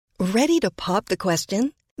Ready to pop the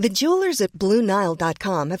question? The jewelers at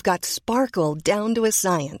BlueNile.com have got sparkle down to a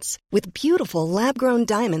science with beautiful lab-grown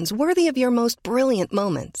diamonds worthy of your most brilliant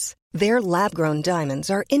moments. Their lab-grown diamonds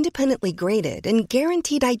are independently graded and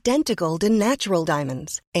guaranteed identical to natural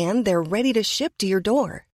diamonds, and they're ready to ship to your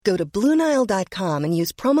door. Go to BlueNile.com and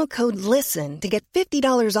use promo code LISTEN to get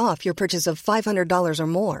 $50 off your purchase of $500 or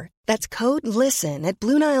more. That's code LISTEN at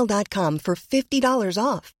BlueNile.com for $50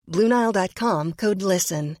 off. BlueNile.com, code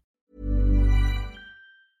LISTEN.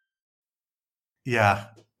 Yeah,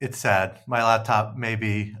 it's sad. My laptop may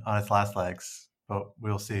be on its last legs, but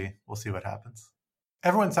we'll see. We'll see what happens.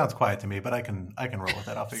 Everyone sounds quiet to me, but I can roll with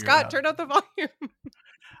it. I'll figure it out. Scott, turn up the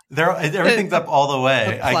volume. Everything's up all the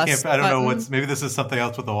way. The I plus don't know button. maybe this is something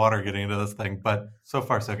else with the water getting into this thing, but so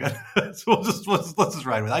far so good. So let's just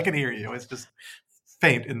ride with it. I can hear you. It's just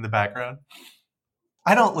faint in the background.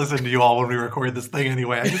 I don't listen to you all when we record this thing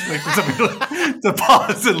anyway. I just wait for somebody to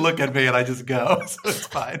pause and look at me, and I just go. So it's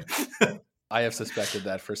fine. I have suspected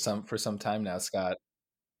that for some time now, Scott.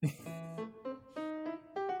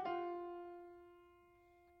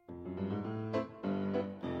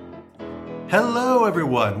 Hello,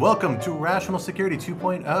 everyone. Welcome to Rational Security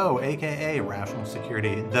 2.0, aka Rational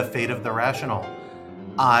Security, the Fate of the Rational.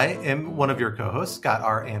 I am one of your co-hosts, Scott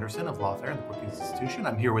R. Anderson of Lawfare and the Brookings Institution.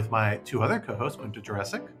 I'm here with my two other co-hosts, Quinta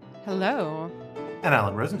Jurecic. Hello. And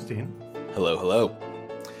Alan Rosenstein. Hello, hello.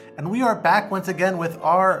 And we are back once again with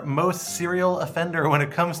our most serial offender when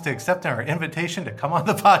it comes to accepting our invitation to come on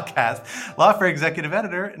the podcast, Lawfare Executive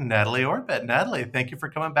Editor, Natalie Orbit. Natalie, thank you for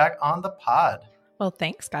coming back on the pod. Well,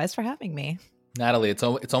 thanks, guys, for having me. Natalie, it's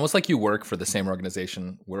almost like you work for the same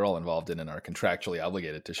organization we're all involved in and are contractually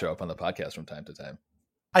obligated to show up on the podcast from time to time.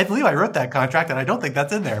 I believe I wrote that contract, and I don't think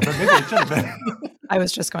that's in there, but maybe it should have been. I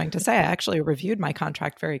was just going to say, I actually reviewed my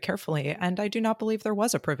contract very carefully, and I do not believe there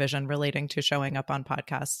was a provision relating to showing up on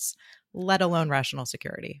podcasts, let alone Rational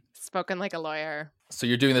Security. Spoken like a lawyer. So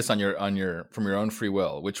you're doing this from your own free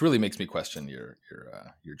will, which really makes me question your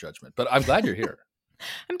judgment. But I'm glad you're here.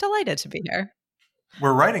 I'm delighted to be here.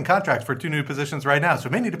 We're writing contracts for 2 new positions right now, so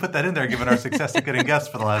we may need to put that in there given our success at getting guests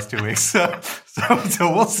for the last 2 weeks. So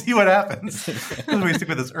we'll see what happens as we stick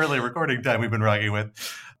with this early recording time we've been rocking with.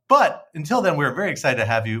 But until then, we're very excited to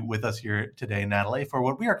have you with us here today, Natalie, for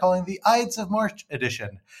what we are calling the Ides of March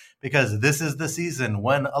edition, because this is the season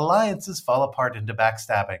when alliances fall apart into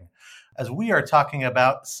backstabbing. As we are talking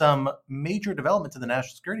about some major developments in the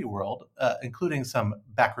national security world, including some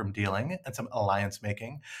backroom dealing and some alliance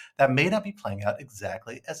making that may not be playing out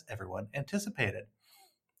exactly as everyone anticipated.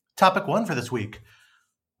 Topic 1 for this week,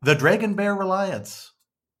 the Dragon Bear Reliance.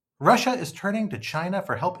 Russia is turning to China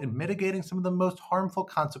for help in mitigating some of the most harmful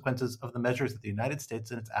consequences of the measures that the United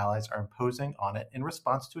States and its allies are imposing on it in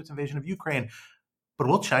response to its invasion of Ukraine. But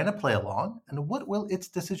will China play along? And what will its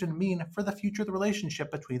decision mean for the future of the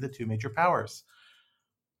relationship between the two major powers?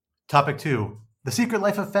 Topic 2, the secret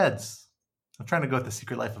life of feds. I'm trying to go with the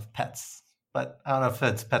secret life of pets, but I don't know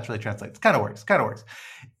if pets really translates. Kind of works.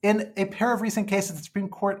 In a pair of recent cases, the Supreme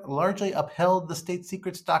Court largely upheld the state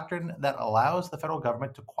secrets doctrine that allows the federal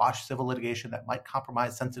government to quash civil litigation that might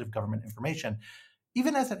compromise sensitive government information,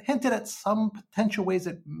 even as it hinted at some potential ways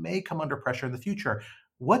it may come under pressure in the future.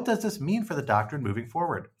 What does this mean for the doctrine moving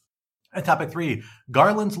forward? And topic 3,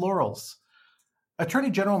 Garland's laurels.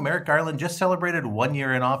 Attorney General Merrick Garland just celebrated 1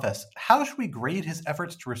 year in office. How should we grade his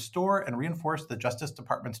efforts to restore and reinforce the Justice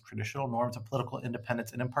Department's traditional norms of political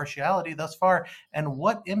independence and impartiality thus far? And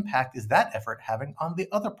what impact is that effort having on the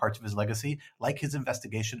other parts of his legacy, like his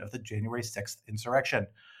investigation of the January 6th insurrection?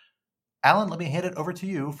 Alan, let me hand it over to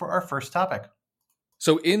you for our first topic.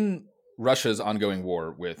 So in Russia's ongoing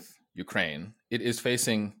war with Ukraine, it is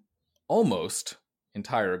facing almost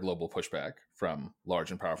entire global pushback from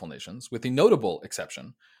large and powerful nations, with the notable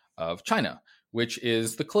exception of China, which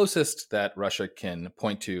is the closest that Russia can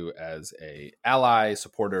point to as an ally,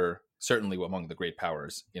 supporter, certainly among the great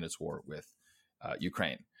powers in its war with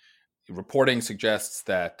Ukraine. Reporting suggests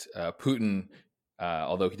that Putin,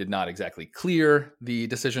 although he did not exactly clear the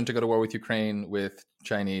decision to go to war with Ukraine with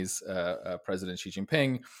Chinese President Xi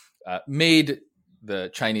Jinping, made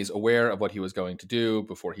the Chinese aware of what he was going to do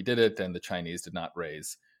before he did it, and the Chinese did not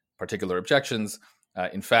raise particular objections.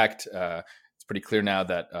 In fact, it's pretty clear now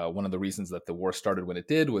that one of the reasons that the war started when it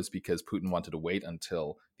did was because Putin wanted to wait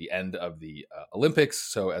until the end of the Olympics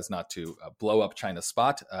so as not to blow up China's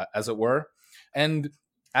spot, as it were. And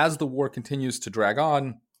as the war continues to drag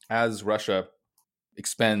on, as Russia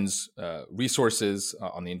expends resources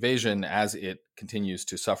on the invasion, as it continues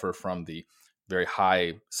to suffer from the very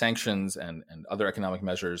high sanctions and other economic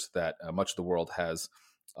measures that much of the world has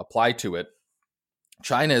applied to it,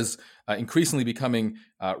 China is increasingly becoming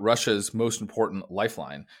Russia's most important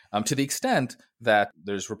lifeline, to the extent that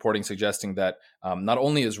there's reporting suggesting that not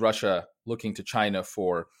only is Russia looking to China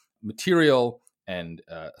for material and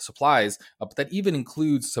supplies, but that even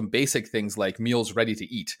includes some basic things like meals ready to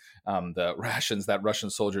eat, the rations that Russian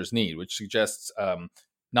soldiers need, which suggests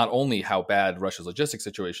not only how bad Russia's logistics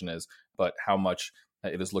situation is, but how much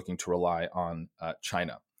it is looking to rely on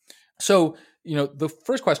China. So, the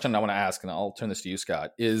first question I want to ask, and I'll turn this to you,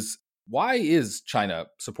 Scott, is why is China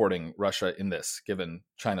supporting Russia in this, given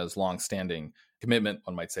China's longstanding commitment,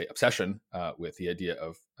 one might say obsession, with the idea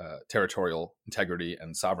of territorial integrity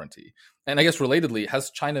and sovereignty? And I guess relatedly, has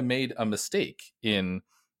China made a mistake in,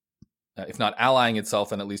 if not allying itself,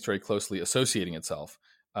 then at least very closely associating itself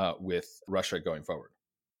with Russia going forward?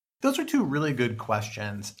 Those are two really good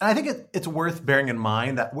questions. And I think it's worth bearing in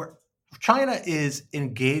mind that China is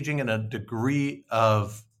engaging in a degree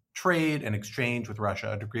of trade and exchange with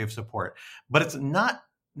Russia, a degree of support, but it's not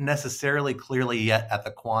necessarily clearly yet at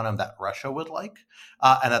the quantum that Russia would like,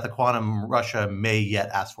 and at the quantum Russia may yet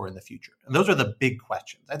ask for in the future. And those are the big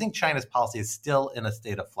questions. I think China's policy is still in a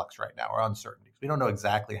state of flux right now, or uncertainty. We don't know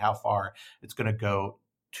exactly how far it's going to go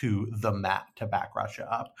to the mat to back Russia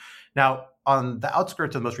up. Now, on the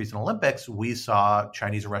outskirts of the most recent Olympics, we saw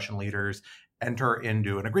Chinese and Russian leaders enter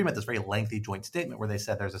into an agreement, this very lengthy joint statement where they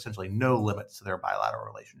said there's essentially no limits to their bilateral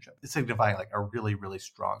relationship. It's signifying like a really, really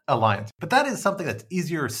strong alliance. But that is something that's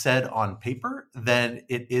easier said on paper than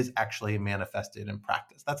it is actually manifested in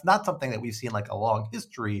practice. That's not something that we've seen like a long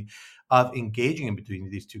history of engaging in between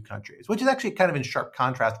these two countries, which is actually kind of in sharp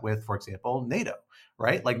contrast with, for example, NATO.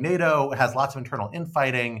 Right? Like NATO has lots of internal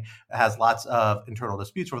infighting, has lots of internal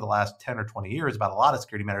disputes over the last 10 or 20 years about a lot of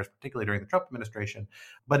security matters, particularly during the Trump administration,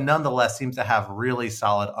 but nonetheless seems to have really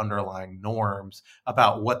solid underlying norms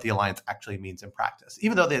about what the alliance actually means in practice.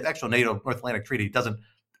 Even though the actual NATO North Atlantic Treaty doesn't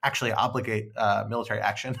actually obligate military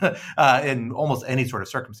action in almost any sort of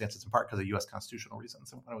circumstances, in part because of U.S. constitutional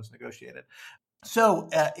reasons when it was negotiated. So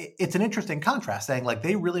it's an interesting contrast, saying like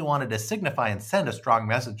they really wanted to signify and send a strong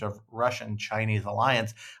message of Russian-Chinese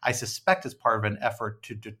alliance, I suspect as part of an effort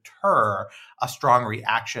to deter a strong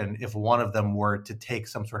reaction if one of them were to take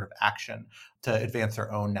some sort of action to advance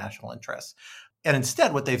their own national interests. And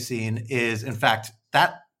instead, what they've seen is, in fact,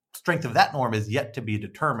 that strength of that norm is yet to be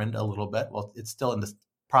determined a little bit. Well, it's still in this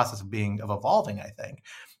process of evolving, I think.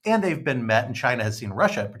 And they've been met, and China has seen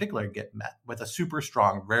Russia in particular get met with a super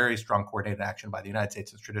strong, very strong coordinated action by the United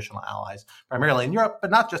States' traditional allies, primarily in Europe, but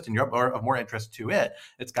not just in Europe, or of more interest to it.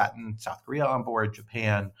 It's gotten South Korea on board,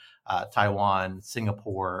 Japan, Taiwan,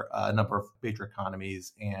 Singapore, a number of major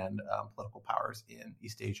economies and political powers in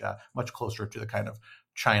East Asia, much closer to the kind of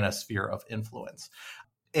China sphere of influence.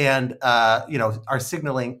 And, are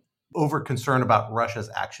signaling over concern about Russia's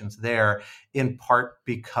actions there, in part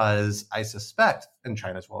because I suspect, and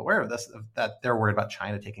China's well aware of this, that they're worried about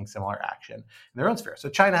China taking similar action in their own sphere. So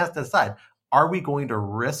China has to decide, are we going to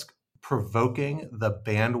risk provoking the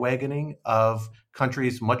bandwagoning of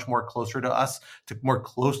countries much more closer to us to more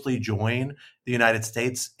closely join the United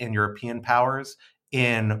States and European powers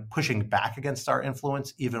in pushing back against our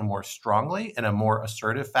influence even more strongly in a more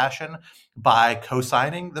assertive fashion by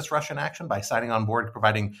co-signing this Russian action, by signing on board,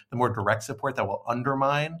 providing the more direct support that will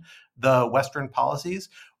undermine the Western policies?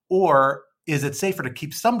 Or is it safer to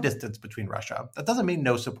keep some distance between Russia? That doesn't mean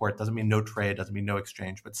no support, doesn't mean no trade, doesn't mean no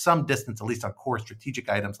exchange, but some distance, at least on core strategic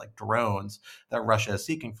items like drones that Russia is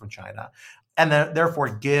seeking from China, and then therefore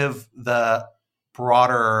give the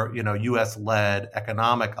broader, U.S.-led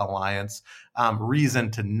economic alliance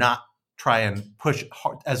reason to not try and push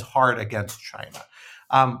as hard against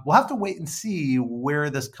China. We'll have to wait and see where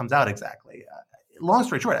this comes out exactly. Long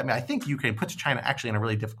story short, I think Ukraine puts China actually in a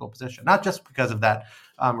really difficult position, not just because of that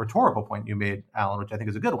rhetorical point you made, Alan, which I think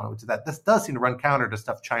is a good one, which is that this does seem to run counter to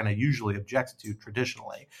stuff China usually objects to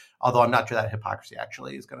traditionally, although I'm not sure that hypocrisy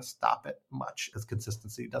actually is going to stop it much, because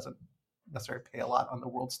consistency doesn't necessarily pay a lot on the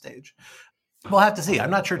world stage. We'll have to see.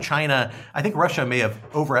 I'm not sure China, I think Russia may have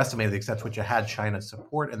overestimated the extent to which it had China's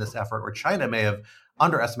support in this effort, or China may have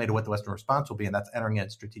underestimated what the Western response will be, and that's entering in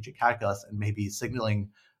strategic calculus and maybe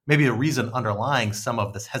signaling maybe a reason underlying some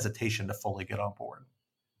of this hesitation to fully get on board.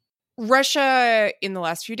 Russia, in the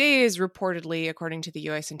last few days, reportedly, according to the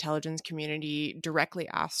U.S. intelligence community, directly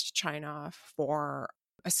asked China for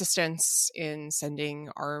assistance in sending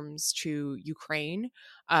arms to Ukraine.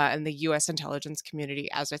 And the U.S. intelligence community,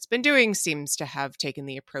 as it's been doing, seems to have taken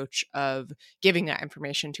the approach of giving that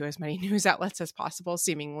information to as many news outlets as possible,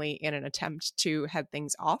 seemingly in an attempt to head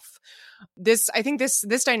things off. I think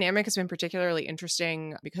this dynamic has been particularly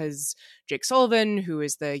interesting because Jake Sullivan, who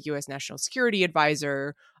is the U.S. National Security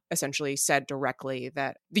Advisor, essentially said directly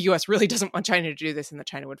that the US really doesn't want China to do this and that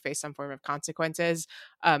China would face some form of consequences.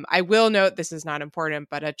 I will note, this is not important,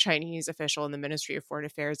 but a Chinese official in the Ministry of Foreign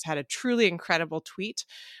Affairs had a truly incredible tweet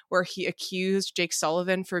where he accused Jake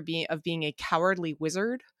Sullivan of being a cowardly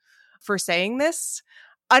wizard for saying this.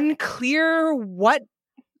 Unclear what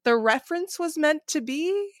the reference was meant to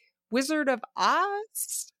be. Wizard of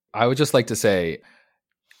Oz? I would just like to say,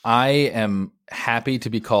 I am happy to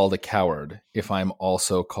be called a coward if I'm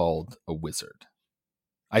also called a wizard.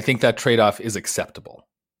 I think that trade-off is acceptable.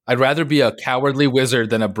 I'd rather be a cowardly wizard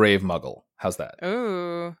than a brave muggle. How's that?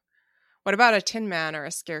 Oh, what about a Tin Man or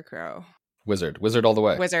a Scarecrow? Wizard all the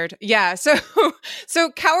way. Wizard, yeah.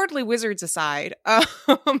 So cowardly wizards aside,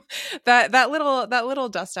 that little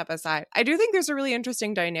dust up aside, I do think there's a really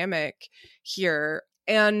interesting dynamic here.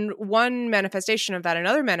 And one manifestation of that,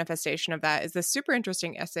 another manifestation of that, is this super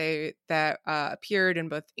interesting essay that appeared in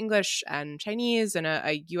both English and Chinese in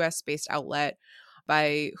a US-based outlet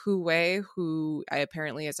by Hu Wei, who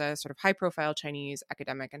apparently is a sort of high-profile Chinese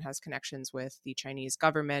academic and has connections with the Chinese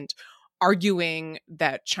government, arguing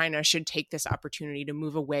that China should take this opportunity to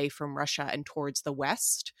move away from Russia and towards the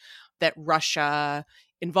West, that Russia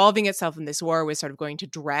involving itself in this war was sort of going to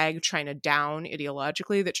drag China down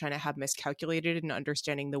ideologically, that China had miscalculated in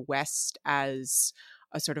understanding the West as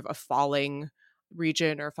a sort of a falling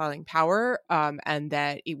region or falling power, and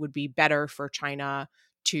that it would be better for China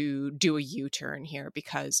to do a U-turn here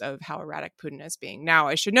because of how erratic Putin is being. Now,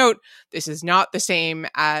 I should note, this is not the same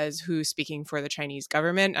as who's speaking for the Chinese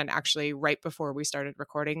government. And actually, right before we started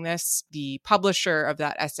recording this, the publisher of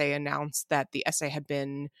that essay announced that the essay had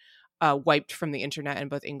been wiped from the internet in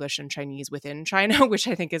both English and Chinese within China, which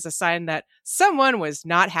I think is a sign that someone was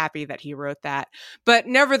not happy that he wrote that. But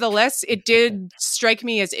nevertheless, it did strike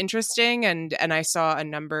me as interesting. And I saw a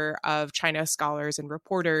number of China scholars and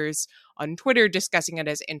reporters on Twitter discussing it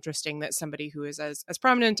as interesting that somebody who is as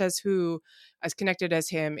prominent as connected as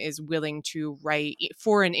him, is willing to write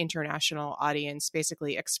for an international audience,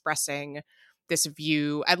 basically expressing this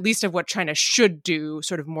view, at least of what China should do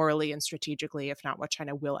sort of morally and strategically, if not what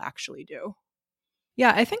China will actually do.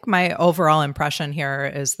 Yeah, I think my overall impression here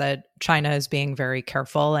is that China is being very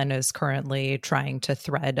careful and is currently trying to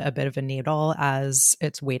thread a bit of a needle as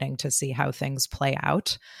it's waiting to see how things play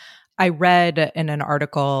out. I read in an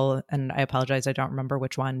article, and I apologize, I don't remember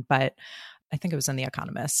which one, but I think it was in The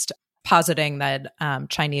Economist, positing that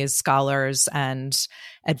Chinese scholars and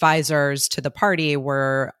advisors to the party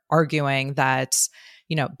were arguing that,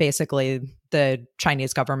 basically the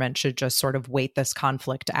Chinese government should just sort of wait this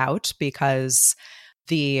conflict out, because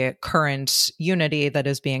the current unity that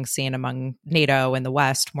is being seen among NATO and the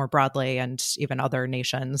West more broadly, and even other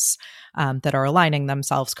nations that are aligning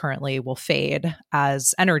themselves currently, will fade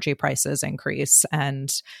as energy prices increase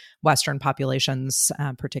and Western populations,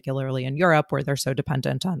 particularly in Europe, where they're so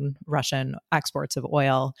dependent on Russian exports of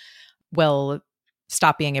oil, will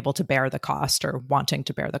stop being able to bear the cost or wanting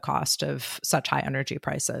to bear the cost of such high energy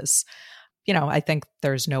prices. I think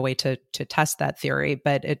there's no way to test that theory,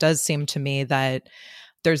 but it does seem to me that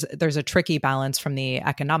there's a tricky balance from the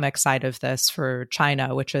economic side of this for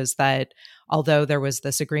China, which is that although there was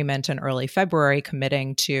this agreement in early February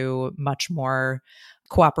committing to much more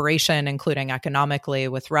cooperation, including economically,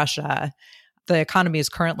 with Russia, the economies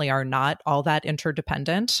currently are not all that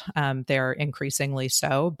interdependent. They're increasingly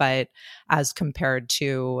so, but as compared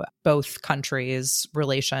to both countries'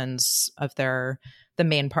 relations of the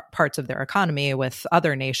main parts of their economy with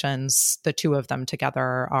other nations, the two of them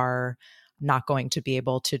together are not going to be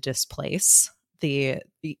able to displace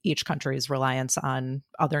each country's reliance on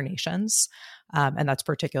other nations. And that's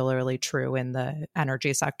particularly true in the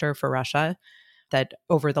energy sector for Russia, that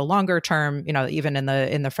over the longer term, even in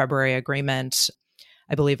the February agreement,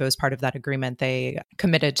 I believe it was part of that agreement, they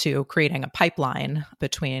committed to creating a pipeline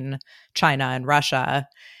between China and Russia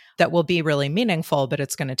that will be really meaningful, but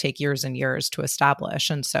it's going to take years and years to establish.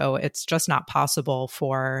 And so it's just not possible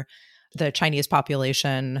for the Chinese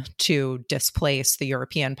population to displace the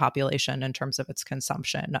European population in terms of its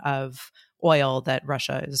consumption of oil that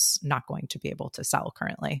Russia is not going to be able to sell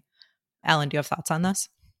currently. Alan, do you have thoughts on this?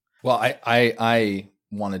 Well, I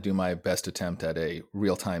want to do my best attempt at a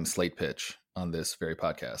real-time slate pitch on this very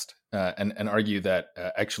podcast and argue that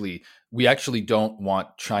we actually don't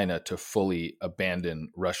want China to fully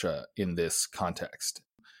abandon Russia in this context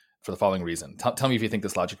for the following reason. Tell me if you think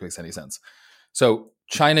this logic makes any sense. So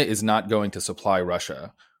China is not going to supply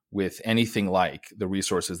Russia with anything like the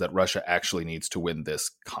resources that Russia actually needs to win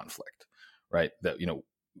this conflict, right? That,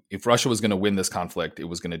 if Russia was going to win this conflict, it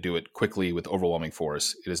was going to do it quickly with overwhelming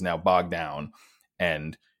force. It is now bogged down,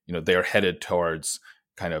 and they're headed towards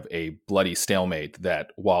kind of a bloody stalemate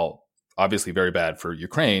that, while obviously very bad for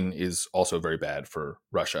Ukraine, is also very bad for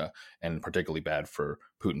Russia, and particularly bad for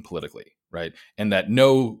Putin politically, right? And that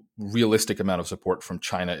no realistic amount of support from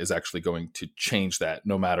China is actually going to change that,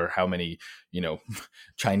 no matter how many,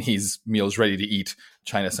 Chinese meals ready to eat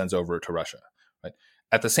China sends over to Russia, right?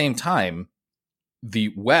 At the same time,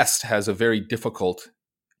 the West has a very difficult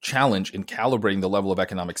challenge in calibrating the level of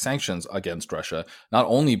economic sanctions against Russia, not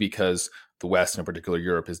only because the West, and in particular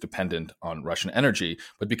Europe, is dependent on Russian energy,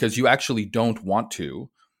 but because you actually don't want to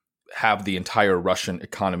have the entire Russian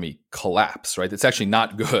economy collapse, right? It's actually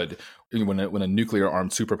not good when a nuclear-armed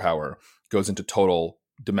superpower goes into total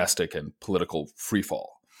domestic and political freefall,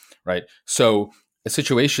 right? So a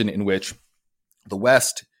situation in which the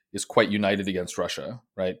West is quite united against Russia,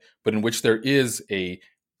 right? But in which there is a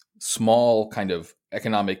small kind of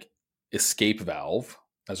economic escape valve,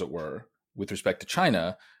 as it were, with respect to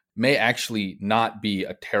China, may actually not be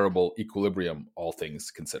a terrible equilibrium, all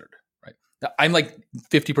things considered, right? Now, I'm like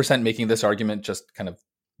 50% making this argument just kind of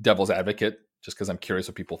devil's advocate, just because I'm curious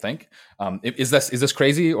what people think. Is this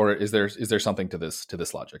crazy, or is there something to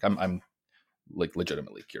this logic? I'm like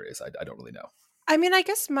legitimately curious. I don't really know. I mean, I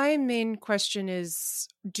guess my main question is,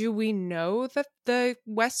 do we know that the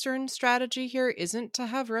Western strategy here isn't to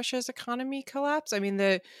have Russia's economy collapse? I mean,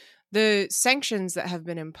 the sanctions that have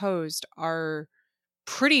been imposed are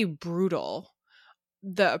pretty brutal.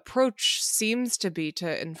 The approach seems to be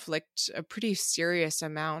to inflict a pretty serious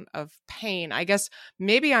amount of pain. I guess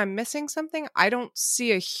maybe I'm missing something. I don't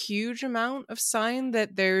see a huge amount of sign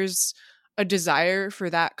that there's a desire for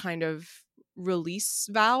that kind of release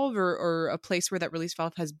valve or a place where that release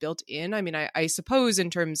valve has built in. I mean, I suppose in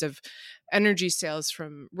terms of energy sales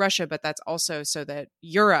from Russia, but that's also so that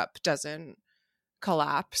Europe doesn't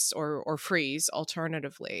collapse or freeze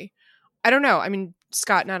alternatively. I don't know. I mean,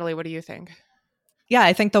 Scott, Natalie, what do you think? Yeah,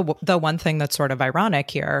 I think the one thing that's sort of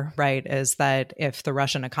ironic here, right, is that if the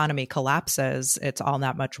Russian economy collapses, it's all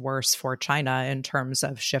that much worse for China in terms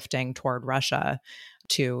of shifting toward Russia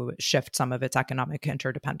to shift some of its economic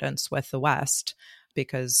interdependence with the West,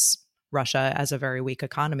 because Russia, as a very weak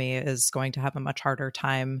economy, is going to have a much harder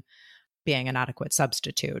time being an adequate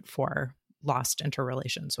substitute for lost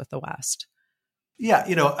interrelations with the West. Yeah,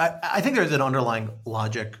 I think there's an underlying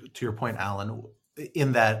logic to your point, Alan,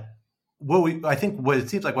 in that what it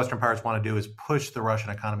seems like Western powers want to do is push the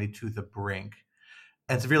Russian economy to the brink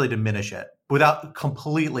and severely diminish it without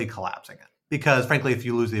completely collapsing it. Because frankly, if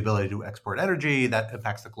you lose the ability to export energy, that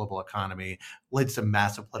impacts the global economy, leads to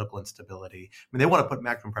massive political instability. I mean, they want to put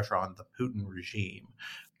maximum pressure on the Putin regime,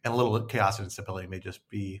 and a little chaos and instability may just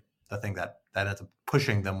be the thing that ends up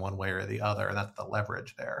pushing them one way or the other, and that's the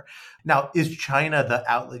leverage there. Now, is China the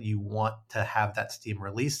outlet you want to have that steam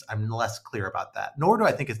release? I'm less clear about that, nor do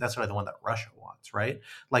I think it's necessarily the one that Russia wants, right?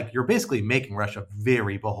 Like, you're basically making Russia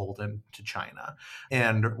very beholden to China.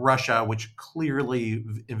 And Russia, which clearly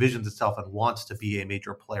envisions itself and wants to be a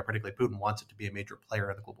major player, particularly Putin wants it to be a major player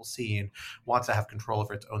in the global scene, wants to have control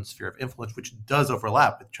over its own sphere of influence, which does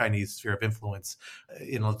overlap with Chinese sphere of influence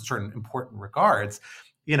in certain important regards.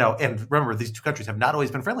 And remember, these two countries have not always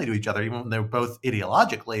been friendly to each other, even when they're both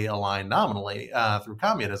ideologically aligned nominally through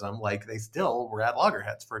communism. Like, they still were at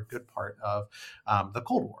loggerheads for a good part of the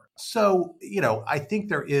Cold War. So, I think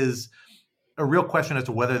there is a real question as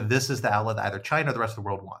to whether this is the outlet that either China or the rest of the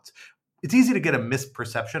world wants. It's easy to get a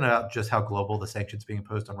misperception about just how global the sanctions being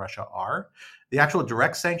imposed on Russia are. The actual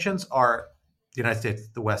direct sanctions are the United States,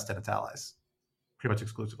 the West, and its allies, pretty much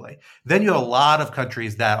exclusively. Then you have a lot of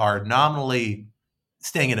countries that are nominally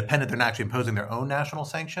staying independent. They're not actually imposing their own national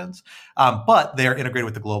sanctions, but they're integrated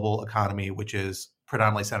with the global economy, which is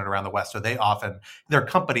predominantly centered around the West. So their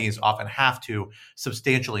companies often have to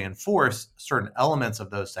substantially enforce certain elements of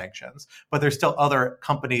those sanctions, but there's still other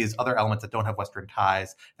companies, other elements that don't have Western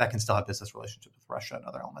ties that can still have business relationships with Russia and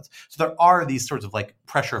other elements. So there are these sorts of like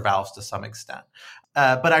pressure valves to some extent.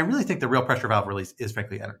 But I really think the real pressure valve release is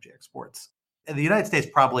frankly energy exports. And the United States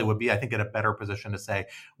probably would be, I think, in a better position to say,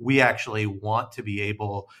 we actually want to be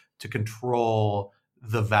able to control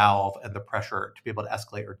the valve and the pressure to be able to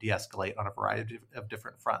escalate or de-escalate on a variety of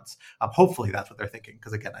different fronts. Hopefully that's what they're thinking.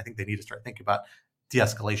 Because again, I think they need to start thinking about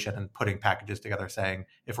de-escalation and putting packages together saying,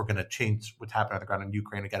 if we're going to change what's happening on the ground in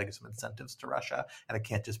Ukraine, we got to give some incentives to Russia, and it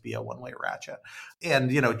can't just be a one-way ratchet. And,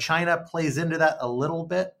 China plays into that a little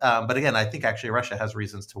bit. But again, I think actually Russia has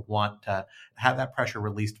reasons to want to have that pressure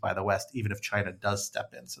released by the West, even if China does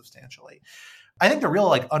step in substantially. I think the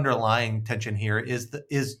real underlying tension here is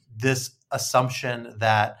this assumption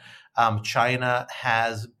that China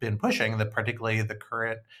has been pushing, that particularly the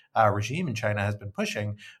current regime in China has been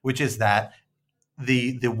pushing, which is that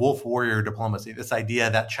the wolf warrior diplomacy, this idea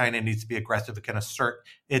that China needs to be aggressive, it can assert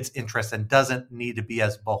its interests and doesn't need to be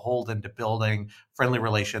as beholden to building friendly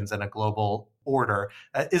relations and a global order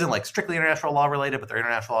that isn't like strictly international law related, but there are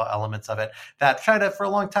international law elements of it that China for a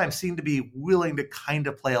long time seemed to be willing to kind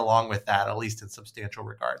of play along with that, at least in substantial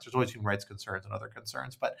regards. There's always human rights concerns and other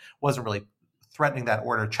concerns, but wasn't really threatening that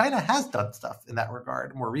order. China has done stuff in that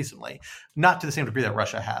regard more recently, not to the same degree that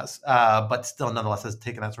Russia has, but still nonetheless has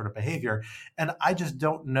taken that sort of behavior. And I just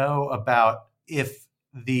don't know about if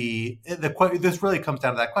this really comes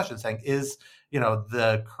down to that question saying, is,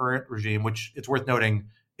 the current regime, which it's worth noting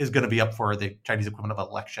is going to be up for the Chinese equivalent of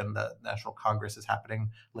election. The National Congress is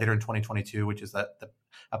happening later in 2022, which is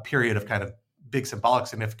a period of kind of big symbolic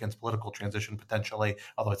significance, political transition potentially,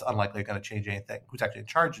 although it's unlikely going to change anything, who's actually in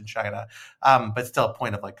charge in China, but still a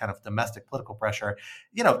point of like kind of domestic political pressure.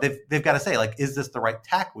 They've got to say, like, is this the right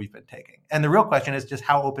tack we've been taking? And the real question is just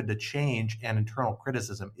how open to change and internal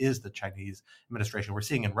criticism is the Chinese administration? We're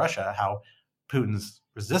seeing in Russia how Putin's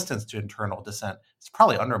resistance to internal dissent is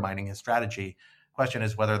probably undermining his strategy. Question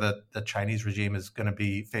is whether the Chinese regime is going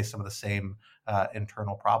to face some of the same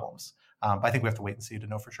internal problems. But I think we have to wait and see to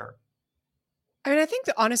know for sure. I mean, I think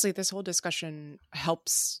that honestly, this whole discussion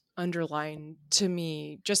helps underline to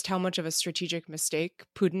me just how much of a strategic mistake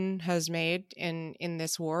Putin has made in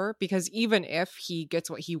this war, because even if he gets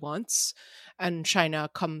what he wants and China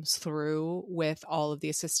comes through with all of the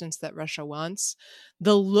assistance that Russia wants,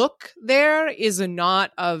 the look there is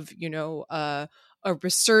not of, a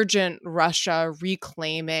resurgent Russia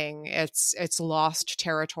reclaiming its lost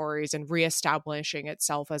territories and reestablishing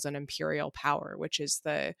itself as an imperial power, which is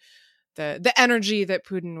the energy that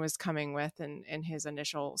Putin was coming with in his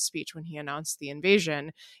initial speech when he announced the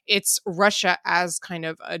invasion. It's Russia as kind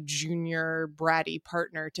of a junior bratty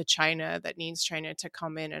partner to China that needs China to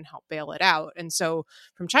come in and help bail it out. And so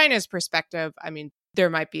from China's perspective, I mean, there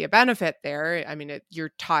might be a benefit there. I mean,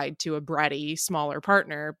 you're tied to a bratty, smaller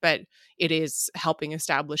partner, but it is helping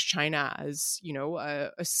establish China as, a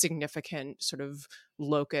significant sort of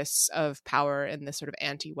locus of power in this sort of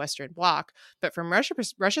anti-Western bloc. But from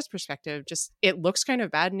Russia's perspective, just it looks kind of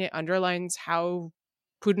bad, and it underlines how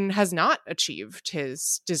Putin has not achieved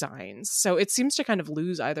his designs. So it seems to kind of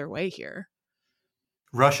lose either way here.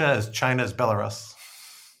 Russia is China's Belarus.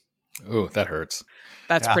 Oh, that hurts.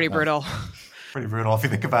 That's pretty brutal. Pretty brutal if you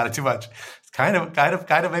think about it too much. It's kind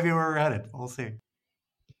of maybe where we're headed. We'll see.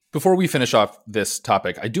 Before we finish off this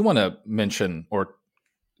topic, I do want to mention or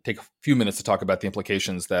take a few minutes to talk about the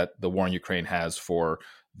implications that the war in Ukraine has for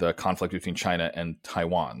the conflict between China and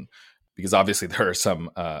Taiwan, because obviously there are some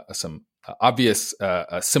obvious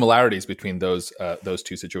similarities between those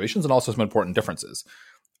two situations and also some important differences.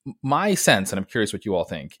 My sense, and I'm curious what you all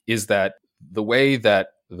think, is that the way that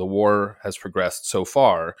the war has progressed so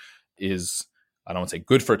far is, I don't want to say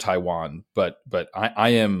good for Taiwan, but I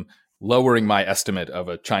am lowering my estimate of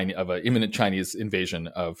an imminent Chinese invasion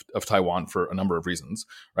of Taiwan for a number of reasons.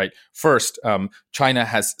 Right. First, China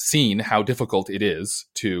has seen how difficult it is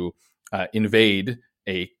to invade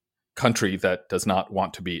a country that does not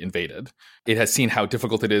want to be invaded. It has seen how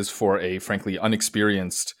difficult it is for a frankly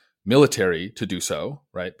unexperienced military to do so.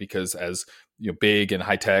 Right, because as big and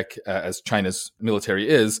high tech as China's military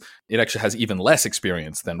is, it actually has even less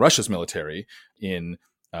experience than Russia's military in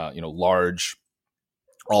large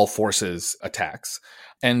all forces attacks.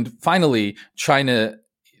 And finally, China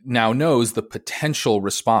now knows the potential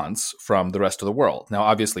response from the rest of the world. Now,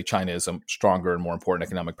 obviously, China is a stronger and more important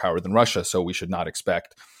economic power than Russia, so we should not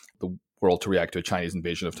expect the world to react to a Chinese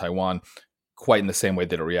invasion of Taiwan quite in the same way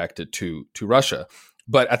that it reacted to Russia.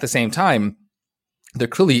 But at the same time, there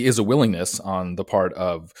clearly is a willingness on the part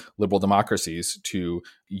of liberal democracies to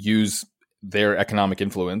use their economic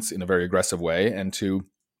influence in a very aggressive way and to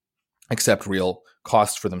accept real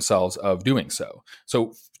costs for themselves of doing so.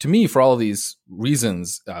 So to me, for all of these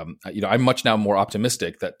reasons, I'm much now more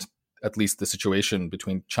optimistic that at least the situation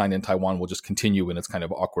between China and Taiwan will just continue in its kind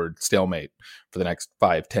of awkward stalemate for the next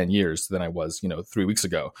 5-10 years than I was, 3 weeks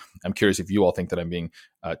ago. I'm curious if you all think that I'm being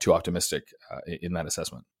too optimistic in that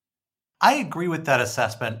assessment. I agree with that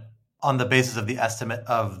assessment on the basis of the estimate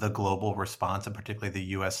of the global response, and particularly the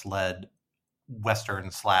U.S.-led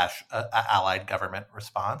Western/allied government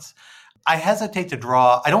response. I hesitate to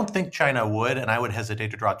draw, I don't think China would, and I would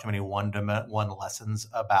hesitate to draw too many one-to-one lessons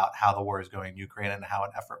about how the war is going in Ukraine and how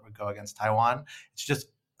an effort would go against Taiwan. It's just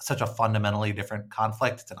such a fundamentally different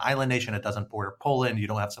conflict. It's an island nation. It doesn't border Poland. You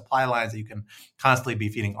don't have supply lines that you can constantly be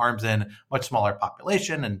feeding arms in, much smaller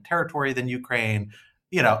population and territory than Ukraine.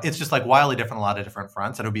 It's just like wildly different on a lot of different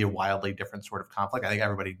fronts. And it would be a wildly different sort of conflict. I think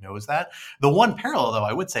everybody knows that. The one parallel, though,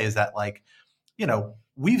 I would say is that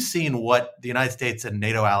we've seen what the United States and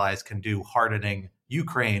NATO allies can do hardening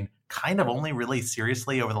Ukraine kind of only really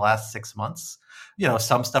seriously over the last 6 months.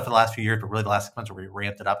 Some stuff in the last few years, but really the last 6 months where we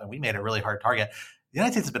ramped it up and we made a really hard target. The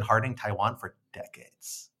United States has been hardening Taiwan for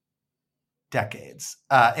decades,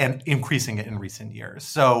 and increasing it in recent years.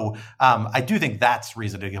 So I do think that's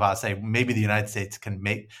reason to give out, say maybe the United States can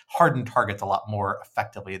harden targets a lot more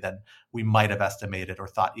effectively than we might have estimated or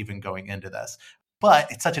thought even going into this.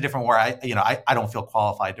 But it's such a different war. I don't feel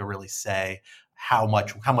qualified to really say how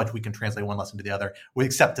much we can translate one lesson to the other,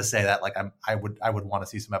 except to say that I would want to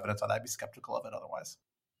see some evidence on that. I'd be skeptical of it otherwise.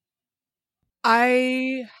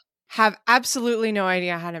 I have absolutely no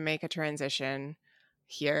idea how to make a transition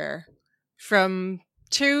here from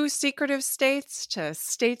two secretive states to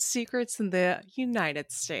state secrets in the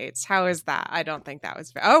United States. How is that? I don't think that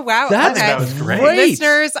was. Oh wow! I think that was great.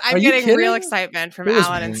 Listeners, I'm getting real excitement from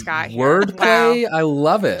Alan and Scott here. Wordplay, wow. I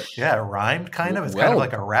love it. Yeah, it rhymed kind of. It's kind of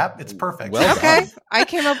like a rap. It's perfect. Well okay, I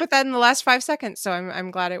came up with that in the last 5 seconds, so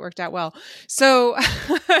I'm glad it worked out well. So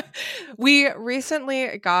we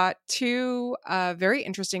recently got two very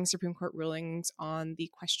interesting Supreme Court rulings on the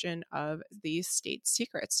question of the state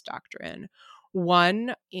secrets doctrine.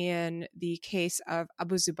 One in the case of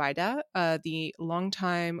Abu Zubaydah, the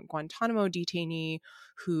longtime Guantanamo detainee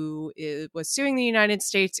who was suing the United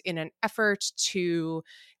States in an effort to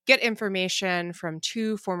get information from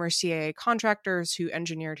two former CIA contractors who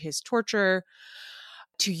engineered his torture,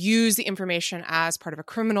 to use the information as part of a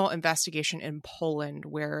criminal investigation in Poland,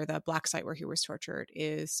 where the black site where he was tortured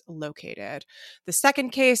is located. The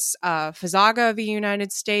second case, Fazaga v.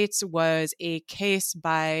 United States, was a case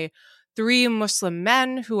by 3 Muslim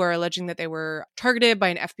men who are alleging that they were targeted by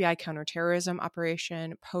an FBI counterterrorism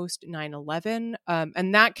operation post 9/11.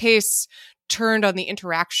 And that case turned on the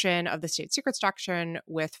interaction of the state secrets doctrine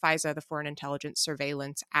with FISA, the Foreign Intelligence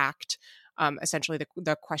Surveillance Act. Essentially,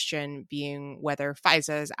 the question being whether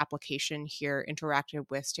FISA's application here interacted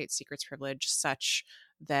with state secrets privilege such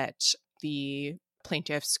that the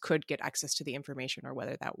plaintiffs could get access to the information, or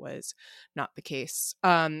whether that was not the case.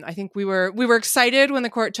 I think we were excited when the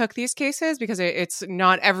court took these cases because it's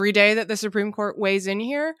not every day that the Supreme Court weighs in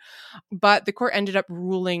here, but the court ended up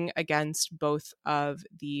ruling against both of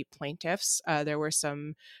the plaintiffs. There were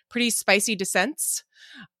some pretty spicy dissents.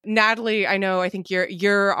 Natalie, I think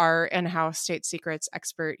you're our in-house state secrets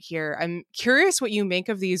expert here. I'm curious what you make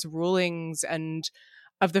of these rulings and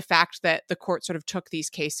of the fact that the court sort of took these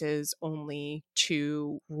cases only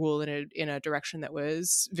to rule in a direction that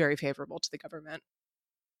was very favorable to the government.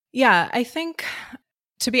 Yeah, I think,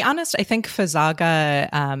 to be honest, I think Fazaga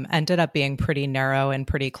ended up being pretty narrow and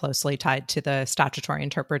pretty closely tied to the statutory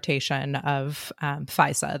interpretation of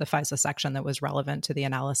FISA, the FISA section that was relevant to the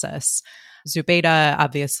analysis. Zubaydah,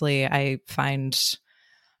 obviously, I find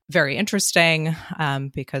very interesting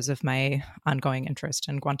because of my ongoing interest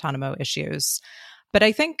in Guantanamo issues. But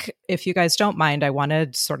I think, if you guys don't mind, I want to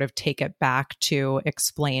sort of take it back to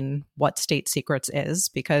explain what state secrets is,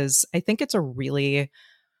 because I think it's a really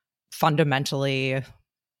fundamentally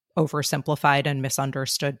oversimplified and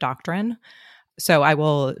misunderstood doctrine. So I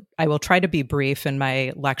will try to be brief in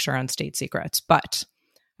my lecture on state secrets, but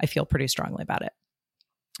I feel pretty strongly about it.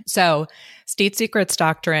 So state secrets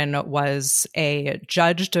doctrine was a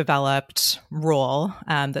judge-developed rule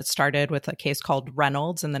that started with a case called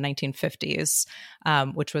Reynolds in the 1950s,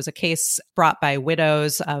 which was a case brought by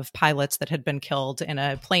widows of pilots that had been killed in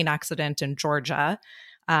a plane accident in Georgia.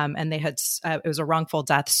 And they had it was a wrongful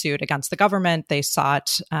death suit against the government. They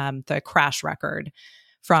sought the crash record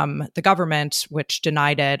from the government, which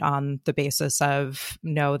denied it on the basis of,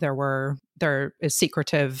 no, there is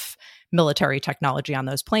secretive military technology on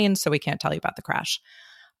those planes, so we can't tell you about the crash.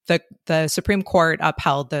 The Supreme Court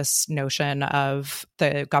upheld this notion of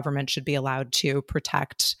the government should be allowed to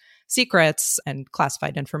protect secrets and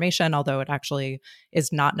classified information, although it actually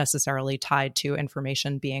is not necessarily tied to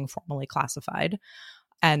information being formally classified.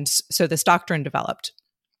 And so this doctrine developed.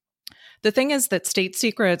 The thing is that state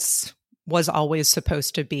secrets was always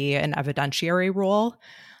supposed to be an evidentiary rule.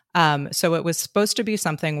 So it was supposed to be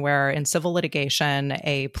something where in civil litigation,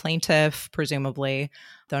 a plaintiff, presumably,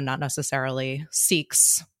 though not necessarily,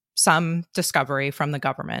 seeks some discovery from the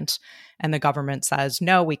government. And the government says,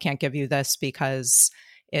 no, we can't give you this because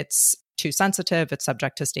it's too sensitive, it's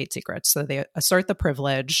subject to state secrets. So they assert the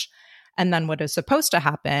privilege. And then what is supposed to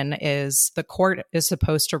happen is the court is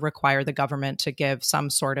supposed to require the government to give some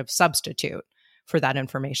sort of substitute for that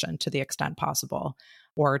information to the extent possible,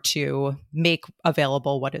 or to make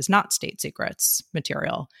available what is not state secrets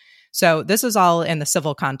material. So this is all in the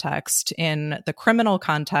civil context. In the criminal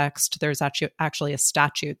context, there's actually a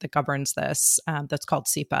statute that governs this that's called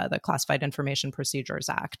CIPA, the Classified Information Procedures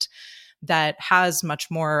Act, that has much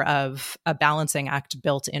more of a balancing act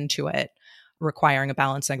built into it, requiring a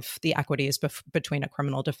balancing of the equities between a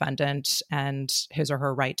criminal defendant and his or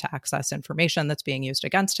her right to access information that's being used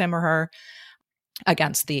against him or her,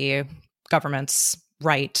 against the government's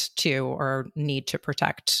right to or need to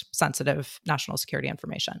protect sensitive national security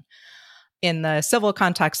information. In the civil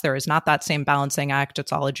context, there is not that same balancing act.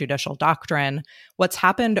 It's all a judicial doctrine. What's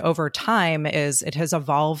happened over time is it has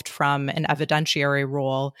evolved from an evidentiary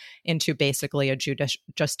rule into basically a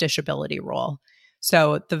justiciability rule.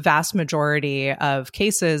 So the vast majority of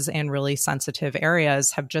cases in really sensitive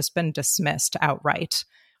areas have just been dismissed outright,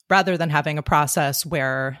 rather than having a process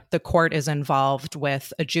where the court is involved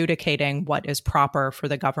with adjudicating what is proper for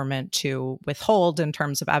the government to withhold in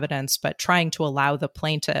terms of evidence, but trying to allow the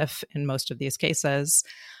plaintiff in most of these cases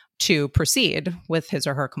to proceed with his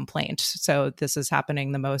or her complaint. So this is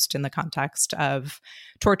happening the most in the context of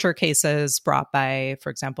torture cases brought by, for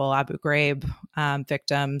example, Abu Ghraib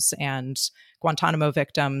victims and Guantanamo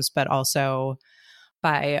victims, but also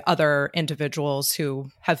by other individuals who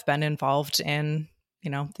have been involved in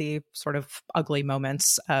the sort of ugly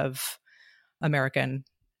moments of American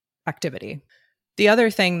activity. The other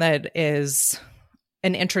thing that is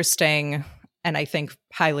an interesting and I think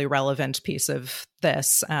highly relevant piece of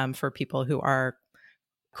this for people who are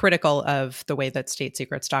critical of the way that state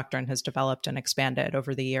secrets doctrine has developed and expanded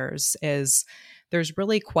over the years is there's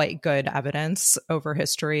really quite good evidence over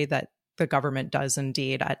history that the government does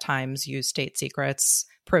indeed at times use state secrets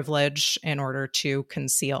privilege in order to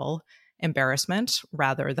conceal embarrassment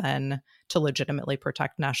rather than to legitimately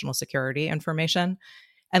protect national security information.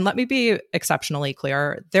 And let me be exceptionally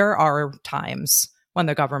clear, there are times when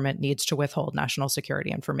the government needs to withhold national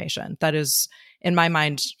security information. That is, in my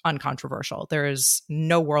mind, uncontroversial. There is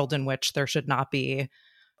no world in which there should not be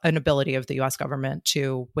an ability of the US government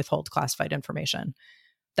to withhold classified information.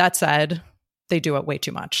 That said, they do it way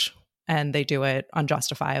too much. And they do it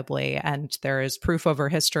unjustifiably. And there is proof over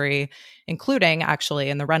history, including actually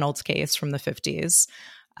in the Reynolds case from the 50s,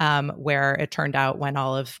 where it turned out when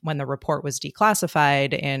the report was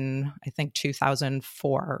declassified in, I think,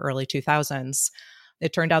 2004, early 2000s,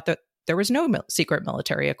 it turned out that there was no secret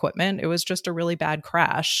military equipment. It was just a really bad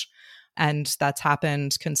crash. And that's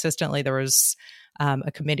happened consistently. There was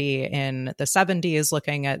a committee in the 70s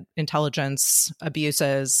looking at intelligence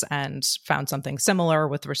abuses and found something similar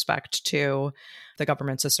with respect to the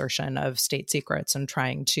government's assertion of state secrets and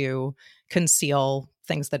trying to conceal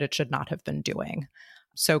things that it should not have been doing.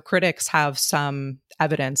 So critics have some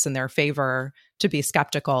evidence in their favor to be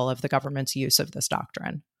skeptical of the government's use of this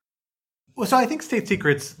doctrine. Well, so I think state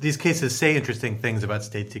secrets, these cases say interesting things about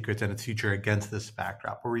state secrets and its future against this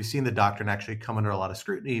backdrop, where we've seen the doctrine actually come under a lot of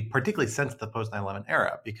scrutiny, particularly since the post 9/11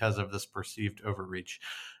 era, because of this perceived overreach,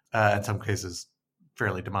 in some cases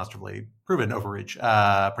fairly demonstrably proven overreach,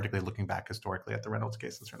 particularly looking back historically at the Reynolds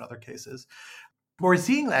cases or in other cases. What we're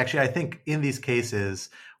seeing actually, I think, in these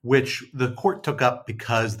cases, which the court took up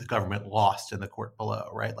because the government lost in the court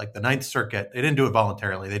below, right? Like the Ninth Circuit, they didn't do it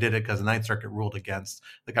voluntarily. They did it because the Ninth Circuit ruled against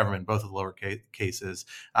the government in both of the lower cases.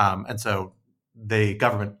 And so the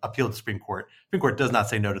government appealed to the Supreme Court. The Supreme Court does not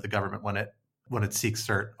say no to the government when it seeks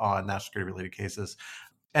cert on national security related cases.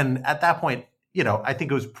 And at that point, I think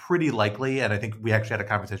it was pretty likely, and I think we actually had a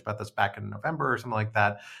conversation about this back in November or something like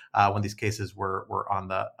that, when these cases were on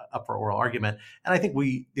the up for oral argument. And I think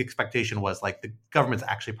the expectation was like the government's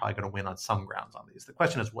actually probably going to win on some grounds on these. The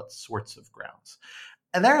question is what sorts of grounds.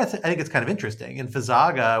 And there, I think it's kind of interesting. In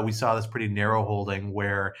Fazaga, we saw this pretty narrow holding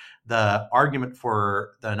where the argument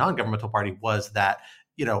for the non-governmental party was that,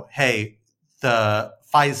 hey, the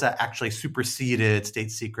FISA actually superseded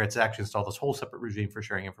state secrets. It actually installed this whole separate regime for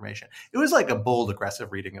sharing information. It was like a bold,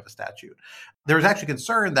 aggressive reading of a statute. There was actually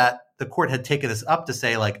concern that the court had taken this up to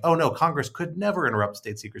say like, oh no, Congress could never interrupt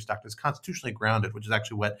state secrets doctrine. It's constitutionally grounded, which is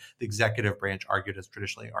actually what the executive branch has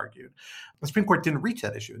traditionally argued. The Supreme Court didn't reach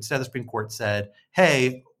that issue. Instead, the Supreme Court said,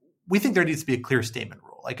 hey, we think there needs to be a clear statement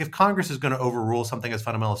rule. Like if Congress is going to overrule something as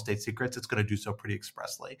fundamental as state secrets, it's going to do so pretty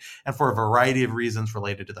expressly. And for a variety of reasons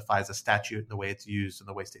related to the FISA statute and the way it's used and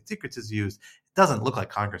the way state secrets is used, it doesn't look like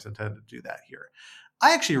Congress intended to do that here.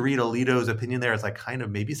 I actually read Alito's opinion there as like kind of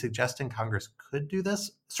maybe suggesting Congress could do this.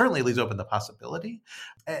 Certainly leaves open the possibility.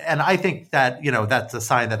 And I think that, that's a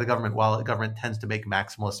sign that the government, while the government tends to make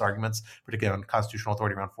maximalist arguments, particularly on constitutional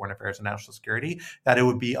authority around foreign affairs and national security, that it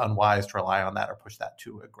would be unwise to rely on that or push that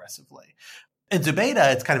too aggressively. In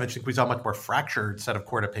Zubaydah, it's kind of interesting. We saw a much more fractured set of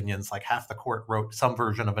court opinions. Like half the court wrote some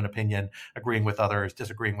version of an opinion, agreeing with others,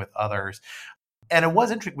 disagreeing with others. And it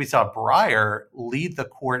was interesting. We saw Breyer lead the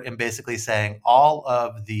court in basically saying all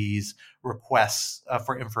of these requests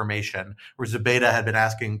for information, where Zubaydah had been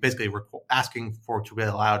asking for to be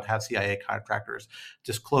allowed to have CIA contractors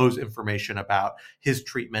disclose information about his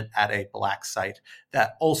treatment at a black site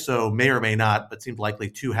that also may or may not, but seemed likely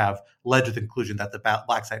to have led to the conclusion that the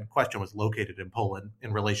black site in question was located in Poland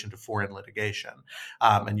in relation to foreign litigation,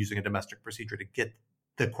 and using a domestic procedure to get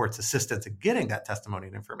the court's assistance in getting that testimony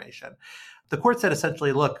and information. The court said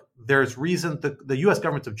essentially, look, there's reason the U.S.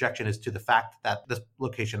 government's objection is to the fact that this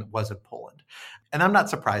location was in Poland. And I'm not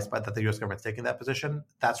surprised by that the U.S. government's taking that position.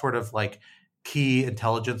 That sort of like key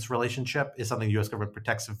intelligence relationship is something the U.S. government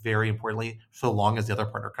protects very importantly, so long as the other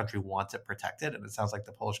partner country wants it protected. And it sounds like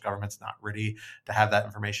the Polish government's not ready to have that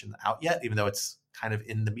information out yet, even though it's kind of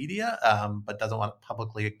in the media, but doesn't want it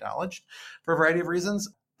publicly acknowledged for a variety of reasons.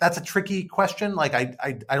 That's a tricky question. Like,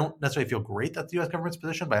 I don't necessarily feel great that the U.S. government's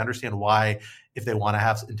position, but I understand why, if they want to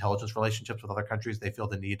have intelligence relationships with other countries, they feel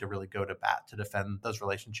the need to really go to bat to defend those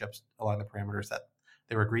relationships along the parameters that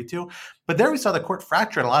they were agreed to. But there we saw the court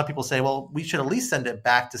fracture, and a lot of people say, well, we should at least send it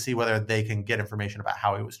back to see whether they can get information about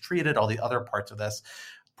how he was treated, all the other parts of this.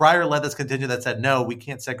 Breyer led this contingent that said, no, we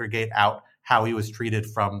can't segregate out how he was treated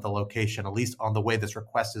from the location, at least on the way this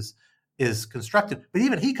request is constructed. But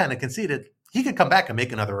even he kind of conceded he could come back and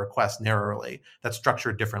make another request narrowly that's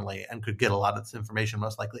structured differently and could get a lot of this information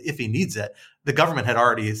most likely if he needs it. The government had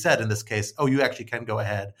already said in this case, oh, you actually can go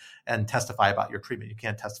ahead and testify about your treatment. You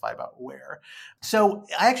can't testify about where. So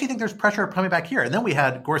I actually think there's pressure coming back here. And then we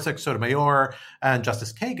had Gorsuch, Sotomayor, and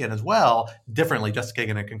Justice Kagan as well, differently, Justice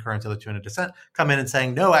Kagan in concurrence, the other two in a dissent, come in and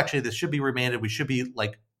saying, no, actually, this should be remanded. We should be